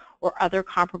 HMIS, or other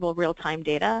comparable real-time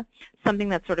data, something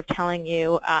that's sort of telling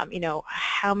you,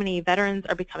 how many veterans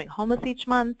are becoming homeless each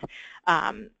month,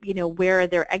 where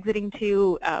they're exiting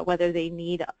to, whether they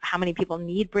need, how many people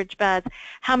need bridge beds,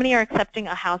 how many are accepting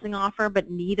a housing offer but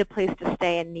need a place to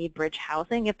stay and need bridge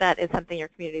housing, if that is something your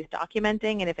community is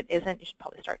documenting, and if it isn't, you should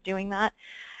probably start doing that.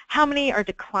 How many are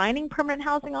declining permanent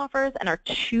housing offers and are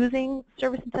choosing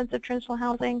service-intensive transitional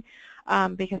housing?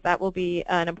 Because that will be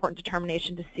an important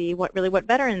determination to see what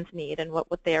veterans need and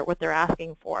what they're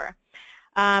asking for.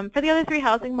 For the other 3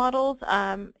 housing models,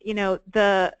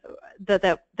 that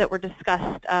were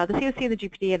discussed, the COC, the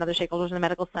GPD, and other stakeholders in the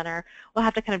medical center will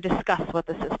have to kind of discuss what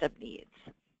the system needs.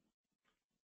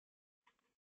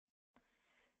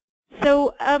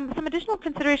 So some additional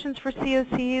considerations for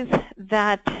COCs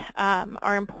that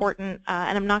are important,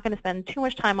 and I'm not going to spend too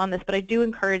much time on this, but I do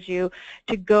encourage you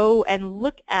to go and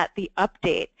look at the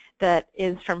update that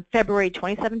is from February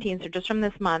 2017, so just from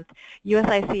this month.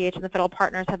 USICH and the federal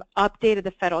partners have updated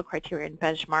the federal criteria and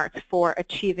benchmarks for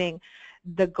achieving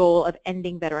the goal of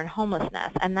ending veteran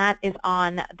homelessness, and that is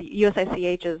on the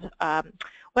USICH's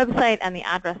website, and the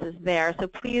address is there. So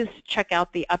please check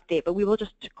out the update. But we will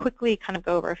just quickly kind of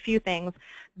go over a few things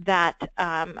that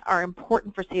are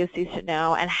important for COCs to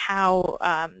know, and how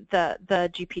the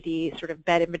GPD sort of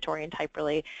bed inventory and type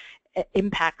really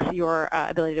impacts your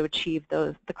ability to achieve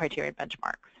the criteria and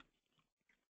benchmarks.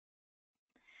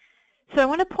 So I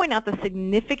want to point out the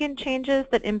significant changes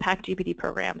that impact GPD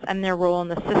programs and their role in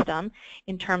the system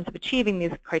in terms of achieving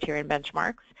these criteria and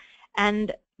benchmarks.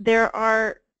 And there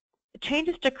are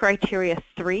changes to criteria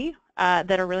 3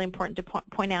 that are really important to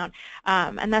point out,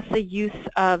 and that's the use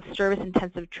of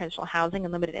service-intensive transitional housing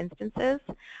in limited instances.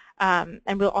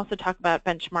 And we'll also talk about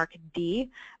benchmark D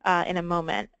in a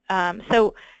moment.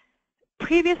 So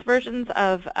previous versions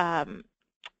of here,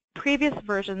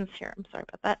 I'm sorry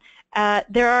about that.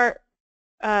 There are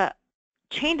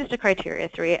changes to criteria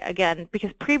 3, again,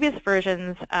 because previous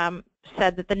versions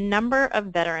said that the number of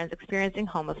veterans experiencing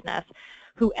homelessness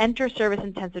who enter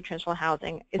service-intensive transitional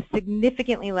housing is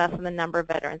significantly less than the number of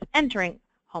veterans entering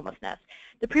homelessness.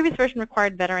 The previous version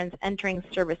required veterans entering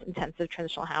service-intensive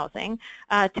transitional housing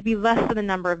to be less than the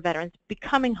number of veterans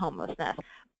becoming homelessness,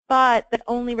 but that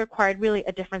only required really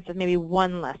a difference of maybe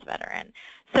 1 less veteran.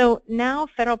 So now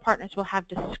federal partners will have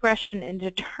discretion in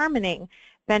determining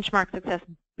benchmark success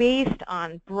based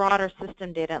on broader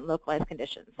system data and localized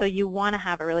conditions. So you want to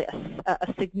have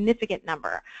a significant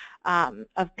number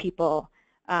of people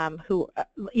who,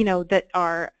 that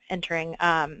are entering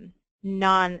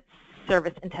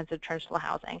non-service intensive transitional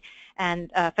housing,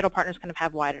 and federal partners kind of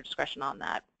have wider discretion on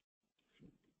that.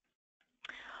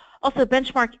 Also,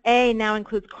 benchmark A now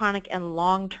includes chronic and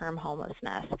long-term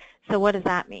homelessness. So what does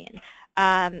that mean?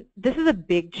 This is a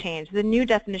big change, the new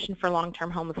definition for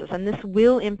long-term homelessness, and this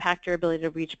will impact your ability to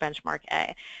reach benchmark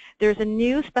A. There's a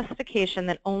new specification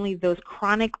that only those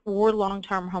chronic or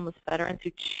long-term homeless veterans who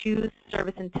choose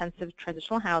service-intensive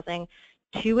transitional housing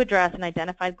to address an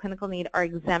identified clinical need are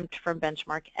exempt from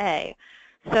benchmark A.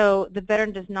 So the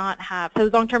veteran does not have, so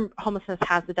long-term homelessness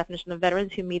has the definition of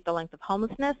veterans who meet the length of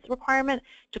homelessness requirement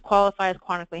to qualify as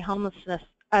chronically homeless,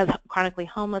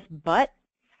 but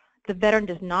the veteran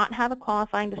does not have a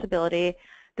qualifying disability.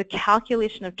 The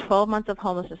calculation of 12 months of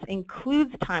homelessness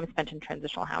includes time spent in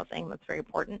transitional housing. That's very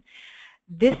important.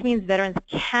 This means veterans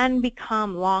can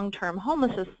become long-term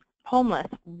homeless homeless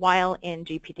while in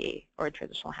GPD or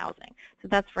transitional housing. So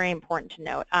that's very important to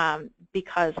note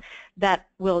because that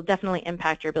will definitely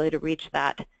impact your ability to reach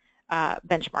that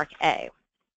benchmark A.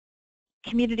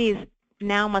 Communities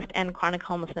now must end chronic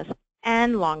homelessness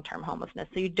and long-term homelessness.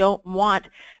 So you don't want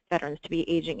veterans to be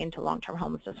aging into long-term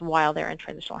homelessness while they're in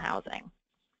transitional housing.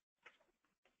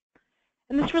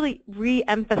 And this really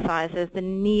re-emphasizes the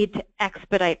need to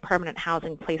expedite permanent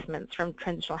housing placements from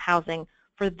transitional housing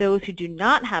for those who do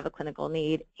not have a clinical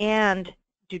need and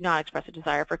do not express a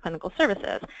desire for clinical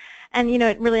services. And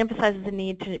it really emphasizes the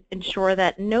need to ensure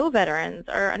that no veterans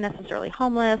are unnecessarily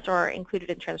homeless or included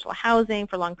in transitional housing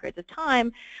for long periods of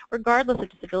time, regardless of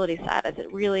disability status. It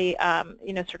really,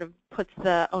 sort of puts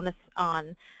the onus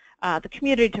on the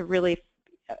community to really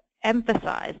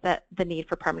emphasize that the need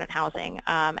for permanent housing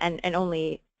and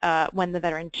only when the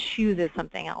veteran chooses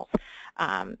something else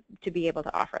to be able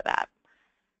to offer that.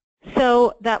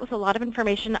 So that was a lot of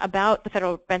information about the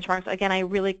federal benchmarks. Again, I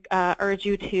really urge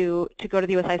you to go to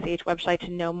the USICH website to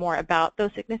know more about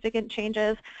those significant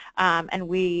changes, and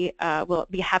we will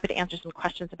be happy to answer some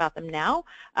questions about them now,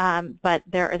 but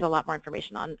there is a lot more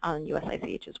information on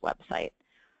USICH's website.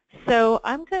 So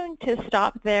I'm going to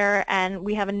stop there, and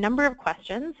we have a number of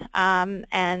questions,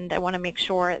 and I want to make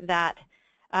sure that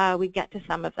we get to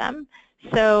some of them.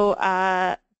 So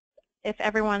if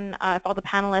everyone, if all the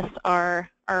panelists are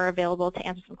available to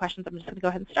answer some questions, I'm just going to go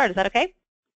ahead and start. Is that okay?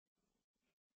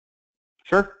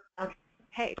 Sure.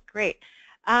 Okay, great.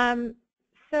 So I'm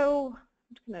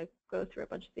just going to go through a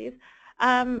bunch of these.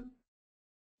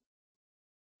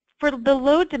 For the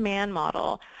low demand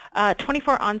model,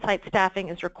 24 on-site staffing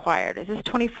is required. Is this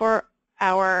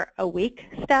 24-hour-a-week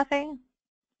staffing?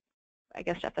 I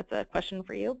guess, Jeff, that's a question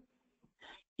for you.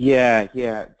 Yeah.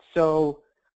 So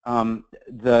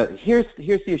here's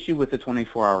the issue with the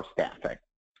 24-hour staffing.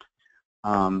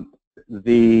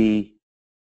 The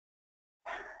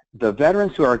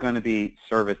veterans who are going to be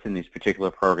serviced in these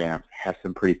particular programs have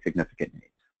some pretty significant needs.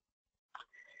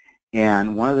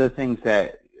 And one of the things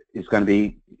that is going to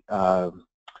be a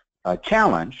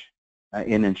challenge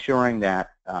in ensuring that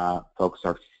folks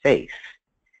are safe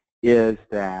is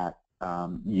that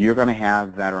you're going to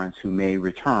have veterans who may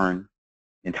return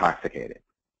intoxicated.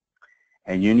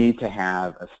 And you need to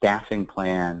have a staffing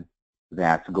plan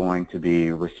that's going to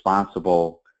be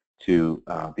responsible to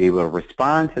be able to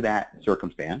respond to that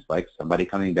circumstance, like somebody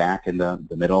coming back in the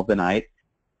middle of the night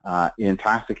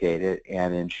intoxicated,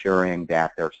 and ensuring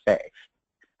that they're safe.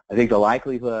 I think the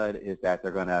likelihood is that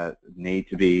they're going to need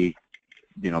to be,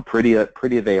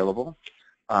 pretty available.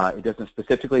 It doesn't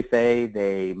specifically say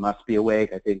they must be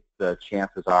awake. I think the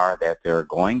chances are that they're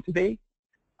going to be,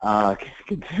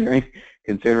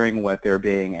 considering what they're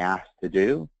being asked to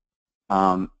do.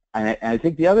 And I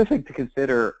think the other thing to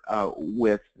consider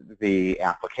with the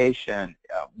application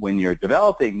when you're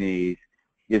developing these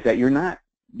is that you're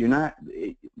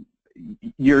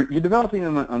developing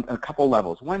them on a couple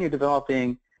levels. One, you're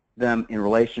developing them in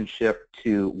relationship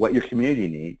to what your community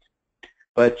needs,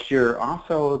 but you're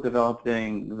also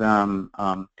developing them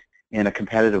in a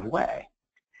competitive way.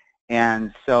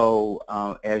 And so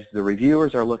as the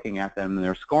reviewers are looking at them and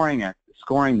they're scoring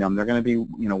them, they're going to be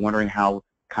wondering how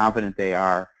confident they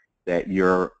are that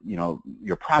your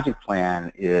project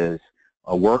plan is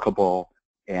workable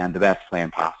and the best plan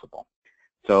possible.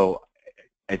 So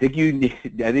I think you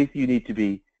need to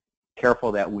be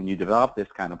careful that when you develop this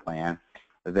kind of plan,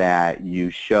 that you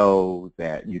show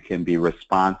that you can be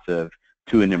responsive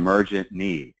to an emergent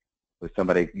need with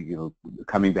somebody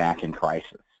coming back in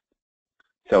crisis.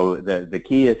 So the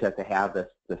key is that to have the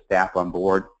staff on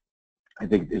board, I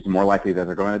think it's more likely that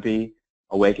they're going to be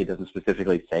awake. It doesn't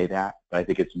specifically say that, but I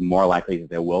think it's more likely that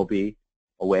they will be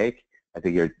awake. I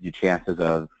think your chances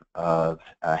of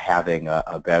having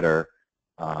a better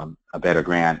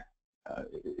grant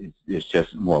is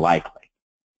just more likely.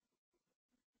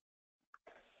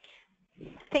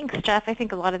 Thanks, Jeff. I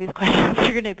think a lot of these questions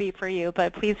are going to be for you,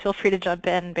 but please feel free to jump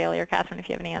in, Bailey or Catherine, if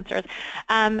you have any answers.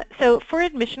 So for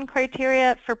admission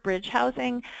criteria for bridge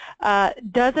housing,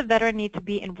 does a veteran need to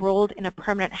be enrolled in a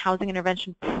permanent housing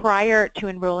intervention prior to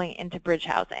enrolling into bridge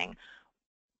housing?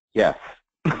 Yes.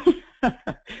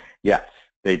 Yes,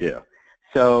 they do.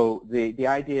 So the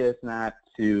idea is not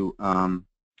to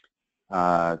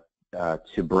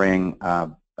bring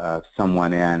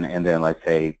someone in and then, let's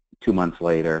say, 2 months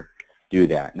later do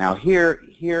that. Now here's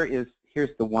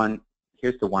the one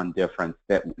difference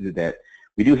that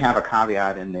we do have a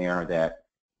caveat in there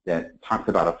that talks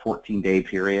about a 14-day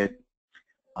period,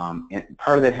 and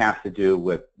part of it has to do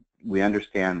with, we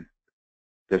understand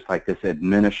there's like this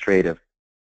administrative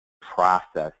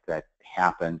process that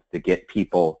happens to get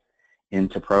people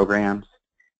into programs.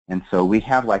 And so we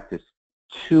have like this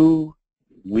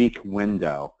 2-week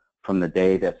window from the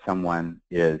day that someone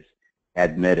is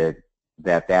admitted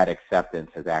that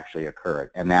acceptance has actually occurred,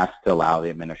 and that's to allow the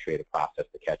administrative process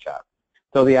to catch up.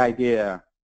 So the idea,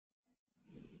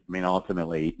 I mean,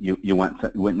 ultimately, you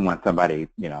wouldn't want somebody,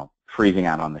 freezing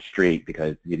out on the street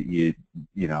because the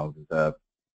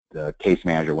case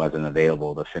manager wasn't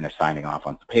available to finish signing off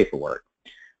on some paperwork.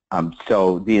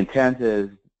 So the intent is,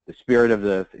 the spirit of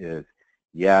this is,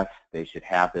 yes, they should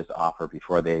have this offer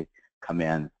before they come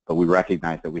in, but we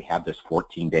recognize that we have this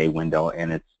 14-day window,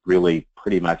 and it's really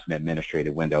pretty much an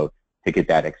administrative window to get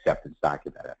that acceptance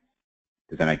documented.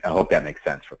 I hope that makes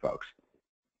sense for folks.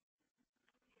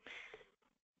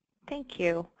 Thank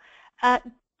you.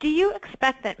 Do you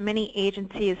expect that many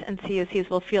agencies and COCs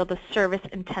will feel the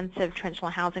service-intensive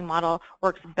transitional housing model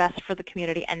works best for the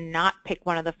community and not pick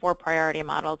one of the 4 priority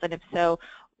models? And if so,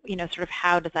 sort of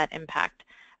how does that impact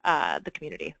the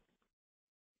community?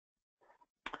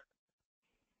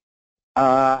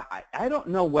 I don't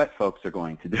know what folks are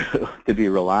going to do, to be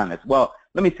real honest. Well,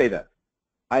 let me say this.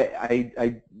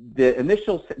 The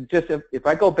initial, just if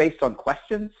I go based on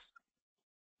questions,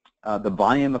 the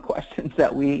volume of questions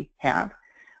that we have,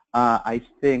 I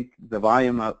think the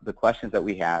volume of the questions that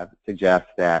we have suggests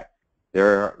that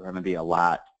there are going to be a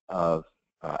lot of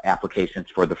applications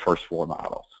for the first 4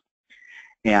 models.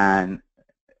 And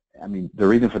I mean, the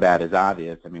reason for that is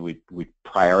obvious. I mean, we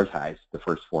prioritize the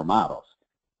first 4 models.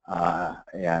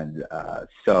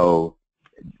 So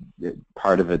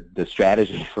part of the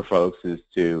strategy for folks is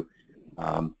to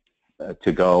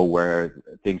go where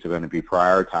things are going to be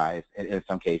prioritized. And in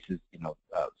some cases,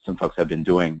 some folks have been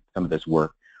doing some of this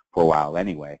work for a while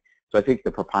anyway. So I think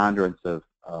the preponderance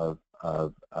of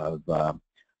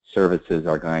services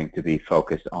are going to be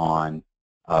focused on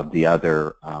the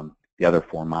other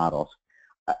 4 models.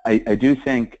 I do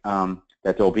think that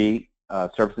there'll be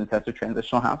service-intensive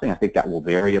transitional housing. I think that will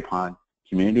vary upon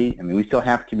community. I mean, we still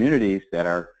have communities that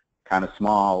are kind of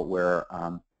small where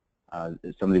some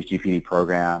of these GPD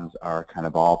programs are kind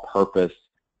of all-purpose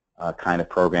kind of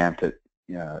programs that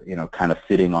kind of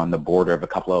sitting on the border of a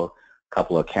couple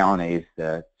of counties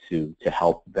to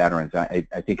help veterans. I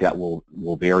think that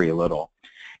will vary a little.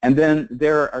 And then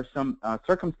there are some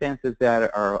circumstances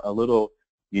that are a little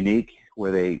unique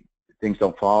where things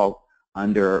don't fall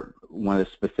under one of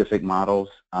the specific models.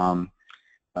 A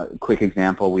quick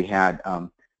example, we had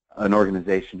an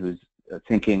organization who's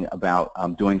thinking about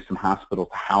doing some hospital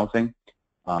to housing,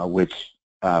 which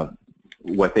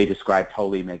what they described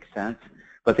totally makes sense.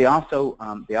 But they also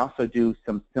do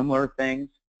some similar things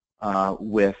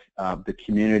with the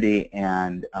community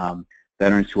and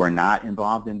veterans who are not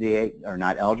involved in VA, are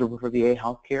not eligible for VA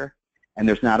health care, and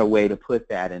there's not a way to put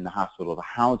that in the hospital to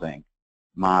housing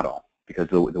model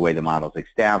because of the way the model is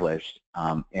established,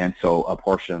 and so a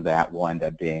portion of that will end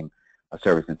up being a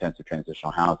service-intensive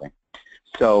transitional housing.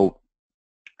 So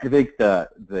I think the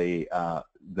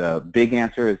big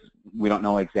answer is we don't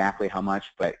know exactly how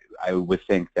much, but I would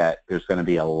think that there's going to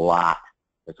be a lot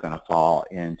that's going to fall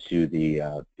into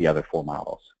the other 4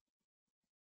 models.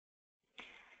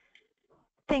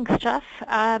 Thanks, Jeff.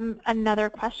 Another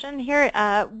question here.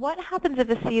 What happens if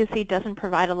a COC doesn't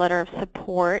provide a letter of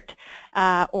support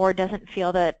or doesn't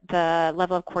feel that the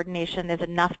level of coordination is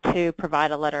enough to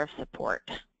provide a letter of support?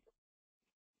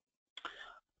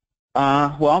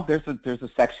 Well, there's a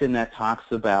section that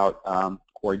talks about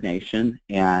coordination,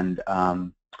 and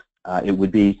it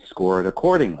would be scored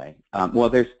accordingly. Well,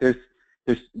 there's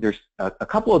a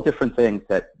couple of different things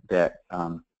that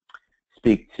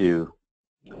speak to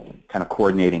kind of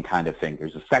coordinating kind of thing.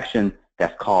 There's a section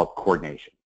that's called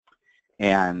coordination,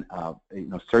 and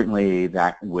certainly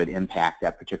that would impact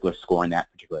that particular score in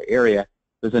that particular area.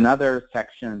 There's another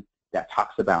section that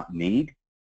talks about need,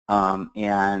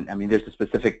 and I mean there's a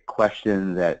specific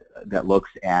question that looks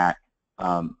at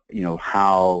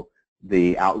how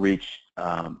the outreach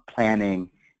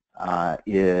planning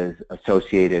is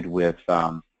associated with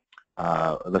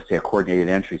let's say a coordinated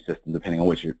entry system, depending on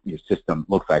what your system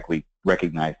looks like. We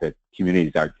recognize that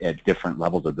communities are at different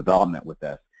levels of development with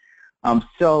this.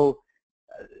 So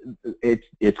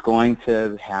it's going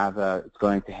to have a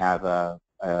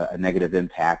negative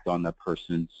impact on the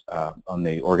person's on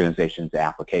the organization's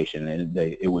application, and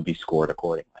it would be scored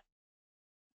accordingly.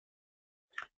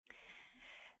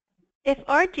 If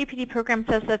our GPD program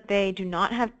says that they do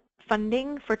not have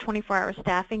funding for 24-hour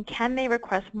staffing, can they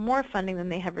request more funding than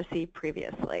they have received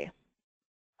previously?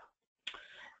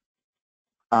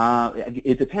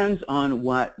 It depends on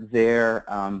what their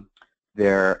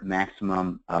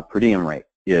maximum per diem rate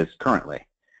is currently.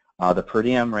 The per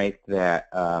diem rate that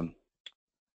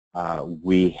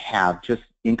We have just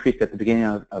increased at the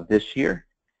beginning of this year,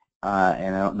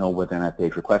 and I don't know whether or not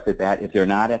they've requested that. If they're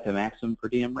not at the maximum per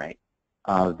diem rate,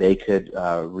 they could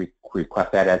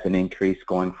request that as an increase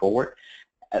going forward.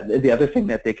 The other thing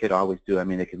that they could always do, I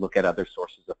mean, they could look at other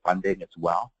sources of funding as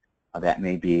well. That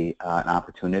may be an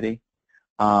opportunity.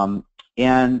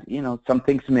 And, you know, some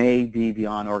things may be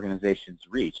beyond organizations'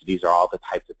 reach. These are all the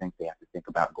types of things they have to think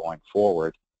about going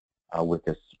forward with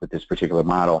this particular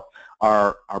model.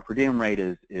 Our per diem rate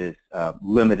is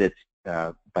limited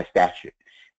by statute,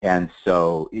 and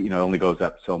so, you know, it only goes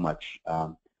up so much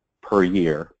per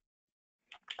year.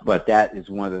 But that is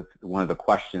one of the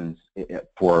questions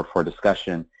for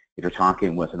discussion. If you're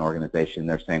talking with an organization,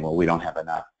 they're saying, well, we don't have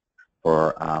enough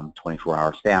for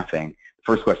 24-hour staffing. The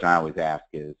first question I always ask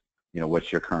is, you know,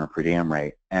 what's your current per diem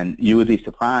rate? And you would be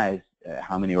surprised at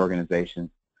how many organizations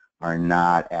are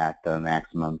not at the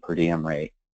maximum per diem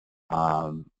rate.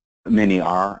 Many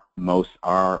are, most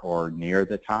are, or near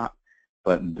the top,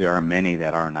 but there are many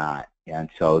that are not. And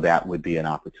so that would be an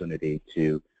opportunity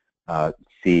to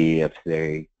see if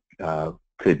they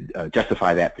could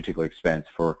justify that particular expense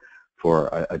for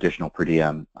additional per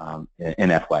diem in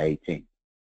FY18.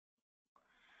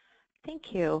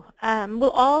 Thank you. Will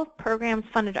all programs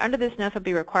funded under this NOFA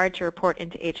be required to report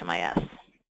into HMIS?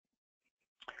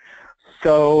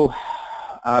 So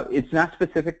it's not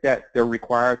specific that they're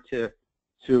required to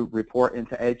report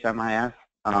into HMIS,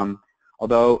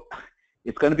 although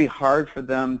it's going to be hard for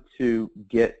them to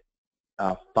get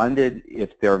funded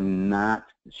if they're not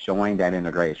showing that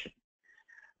integration.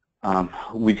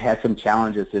 We've had some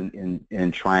challenges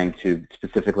in trying to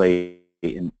specifically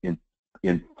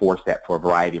enforce that for a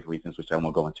variety of reasons, which I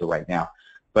won't go into right now.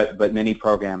 But many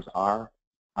programs are.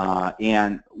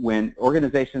 And when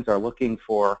organizations are looking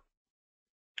for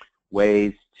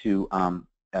ways to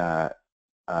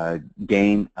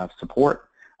gain support,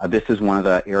 this is one of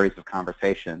the areas of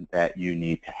conversation that you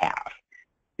need to have.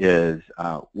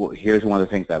 Well, here's one of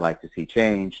the things I'd like to see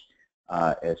changed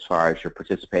as far as your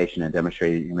participation and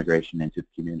demonstrated integration into the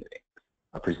community.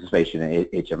 Participation in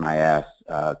HMIS,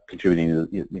 contributing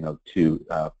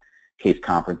to case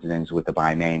conferencings with the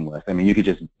by name list. I mean, you could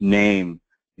just name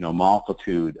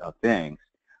multitude of things.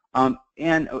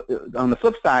 And on the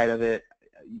flip side of it,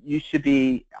 you should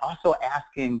be also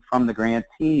asking from the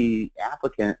grantee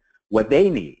applicant what they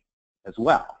need as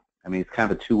well. I mean, it's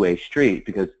kind of a two-way street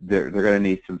because they're going to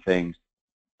need some things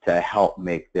to help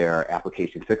make their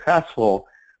application successful,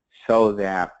 so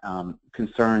that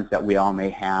concerns that we all may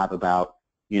have about,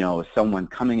 someone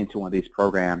coming into one of these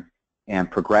programs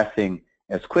and progressing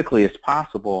as quickly as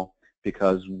possible,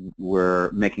 because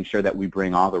we're making sure that we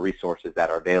bring all the resources that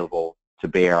are available to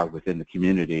bear within the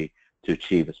community to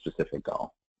achieve a specific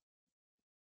goal.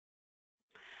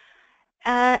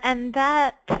 And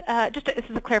that, this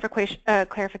is a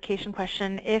clarification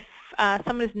question. If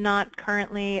someone is not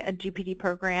currently a GPD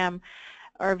program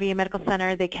or via medical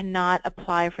center, they cannot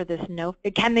apply for this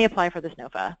NOFA. Can they apply for this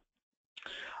NOFA?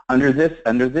 Under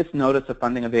this notice of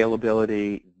funding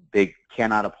availability, they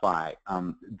cannot apply.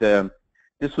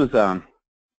 This was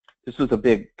a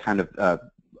big kind of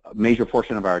major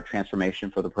portion of our transformation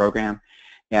for the program,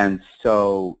 and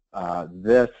so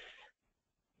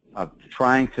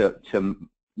trying to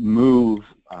move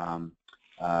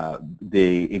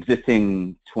the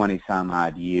existing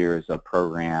 20-some-odd years of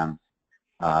programs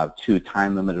to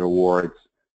time-limited awards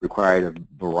required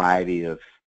a variety of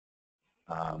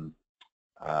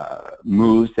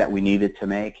moves that we needed to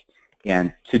make.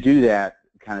 And to do that,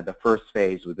 kind of the first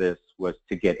phase with this was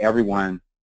to get everyone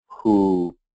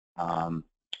who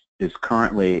is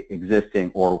currently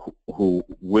existing or who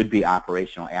would be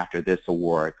operational after this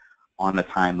award on a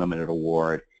time-limited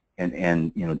award,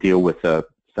 and deal with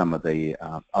some of the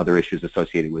other issues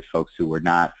associated with folks who were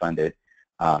not funded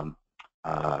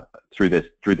through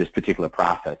this particular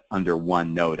process under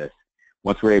one notice.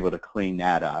 Once we're able to clean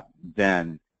that up,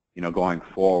 then going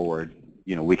forward,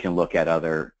 we can look at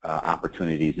other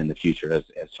opportunities in the future as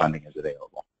funding is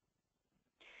available.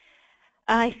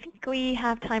 I think we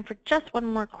have time for just one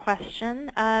more question.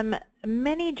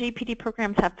 Many GPD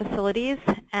programs have facilities,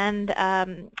 and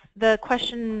the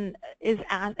question is,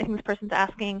 I think this person's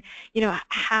asking,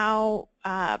 how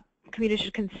communities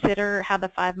should consider how the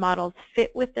 5 models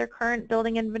fit with their current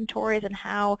building inventories, and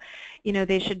how,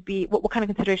 they should be, what kind of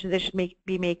considerations they should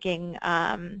be making,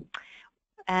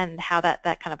 and how that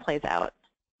kind of plays out.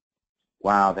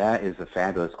 Wow, that is a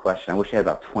fabulous question. I wish I had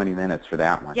about 20 minutes for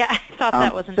that one. Yeah, I thought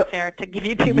that wasn't fair to give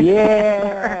you 2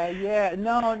 minutes. Yeah.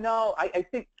 No. I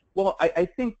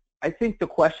think the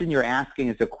question you're asking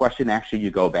is a question actually you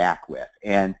go back with,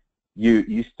 and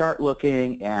you start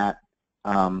looking at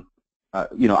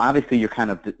obviously you're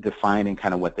kind of defining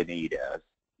kind of what the need is,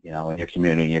 in your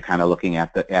community. You're kind of looking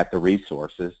at the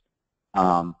resources.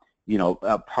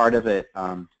 Part of it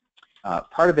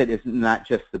is not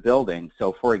just the building.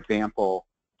 So, for example,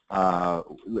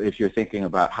 if you're thinking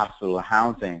about hospital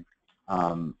housing,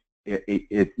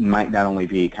 it might not only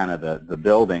be kind of the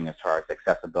building as far as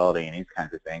accessibility and these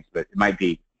kinds of things, but it might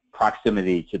be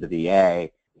proximity to the VA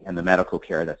and the medical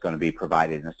care that's going to be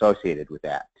provided and associated with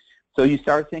that. So you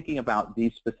start thinking about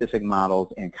these specific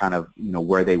models and kind of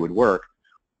where they would work.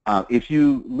 If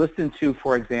you listen to,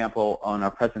 for example, on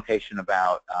our presentation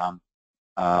about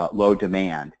low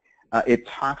demand, it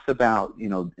talks about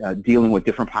dealing with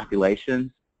different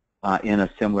populations in a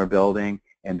similar building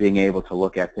and being able to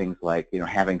look at things like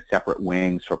having separate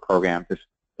wings for programs.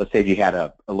 Let's say you had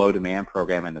a low demand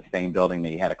program in the same building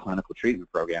that you had a clinical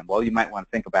treatment program. Well, you might want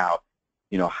to think about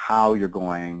how you're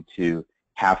going to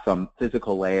have some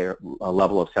physical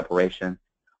level of separation.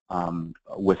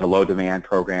 With a low demand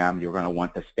program, you're going to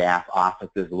want the staff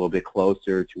offices a little bit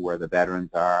closer to where the veterans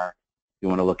are. You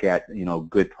want to look at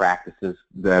good practices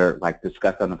that are like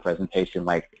discussed on the presentation,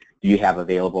 like do you have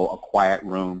available a quiet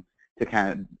room to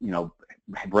kind of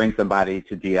bring somebody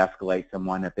to de-escalate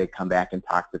someone if they come back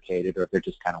intoxicated or if they're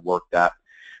just kind of worked up.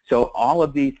 So all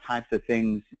of these types of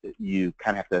things you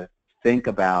kind of have to think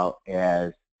about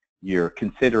as you're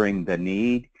considering the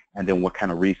need and then what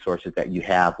kind of resources that you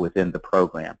have within the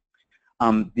program.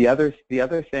 The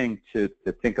other thing to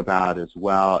think about as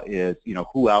well is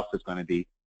who else is going to be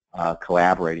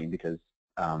collaborating, because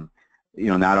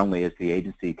not only is the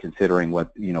agency considering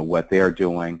what they're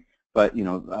doing, but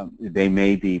they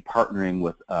may be partnering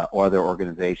with other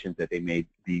organizations that they may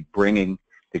be bringing,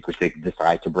 because they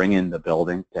decide to bring in the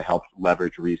building to help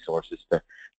leverage resources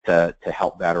to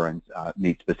help veterans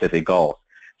meet specific goals.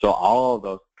 So all of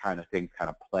those kind of things kind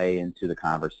of play into the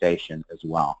conversation as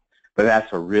well. But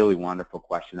that's a really wonderful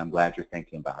question. I'm glad you're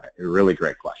thinking about it. A really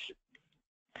great question.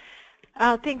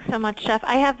 Oh, thanks so much, Jeff.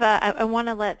 I want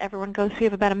to let everyone go, so we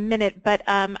have about a minute, but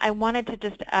I wanted to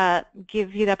just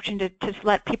give you the opportunity to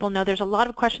let people know there's a lot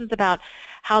of questions about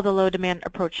how the low demand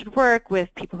approach should work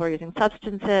with people who are using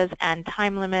substances and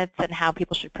time limits and how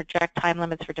people should project time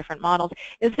limits for different models.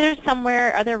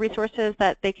 Are there resources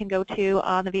that they can go to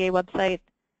on the VA website?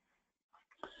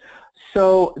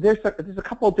 So there's a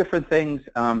couple of different things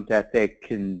that they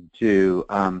can do.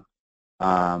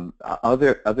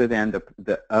 Other than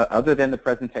the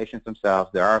presentations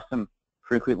themselves, there are some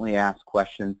frequently asked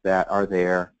questions that are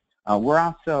there. We're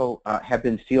also have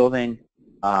been fielding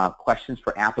questions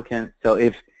for applicants. So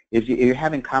if you're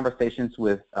having conversations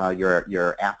with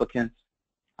your applicants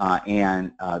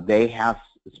and they have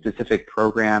specific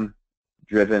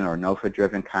program-driven or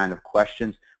NOFA-driven kind of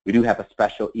questions, we do have a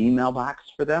special email box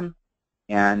for them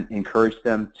and encourage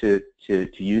them to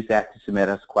use that to submit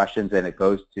us questions, and it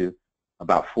goes to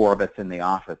about 4 of us in the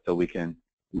office, so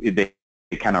they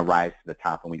kind of rise to the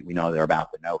top, and we know they're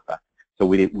about the NOFA. So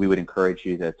we would encourage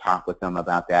you to talk with them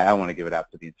about that. I don't want to give it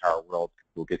out to the entire world.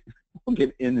 We'll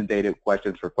get inundated with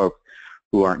questions for folks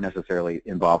who aren't necessarily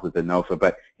involved with the NOFA,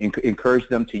 but encourage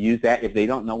them to use that. If they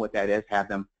don't know what that is, have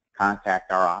them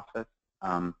contact our office,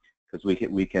 because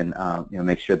we can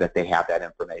make sure that they have that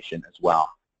information as well.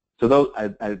 So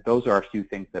those are a few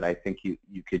things that I think you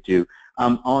could do.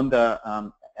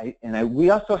 We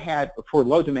also had, for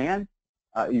low demand,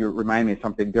 you remind me of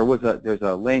something. There's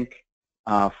a link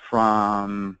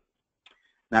from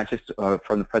not just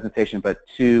from the presentation, but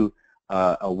to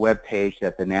a web page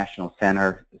that the National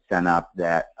Center sent up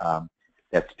that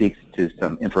speaks to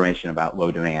some information about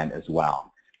low demand as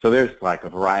well. So there's like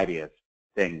a variety of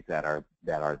things that are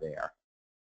there.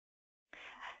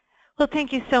 Well,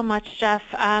 thank you so much, Jeff,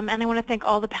 and I want to thank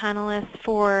all the panelists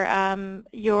for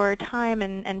your time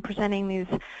and presenting these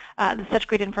such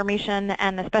great information,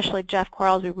 and especially Jeff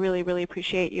Quarles. We really, really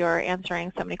appreciate your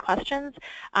answering so many questions.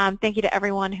 Thank you to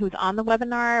everyone who's on the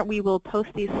webinar. We will post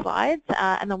these slides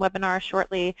and the webinar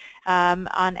shortly on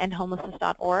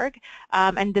endhomelessness.org.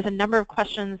 And there's a number of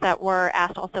questions that were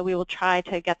asked also. We will try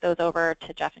to get those over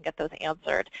to Jeff and get those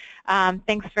answered.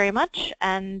 Thanks very much,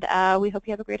 and we hope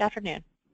you have a great afternoon.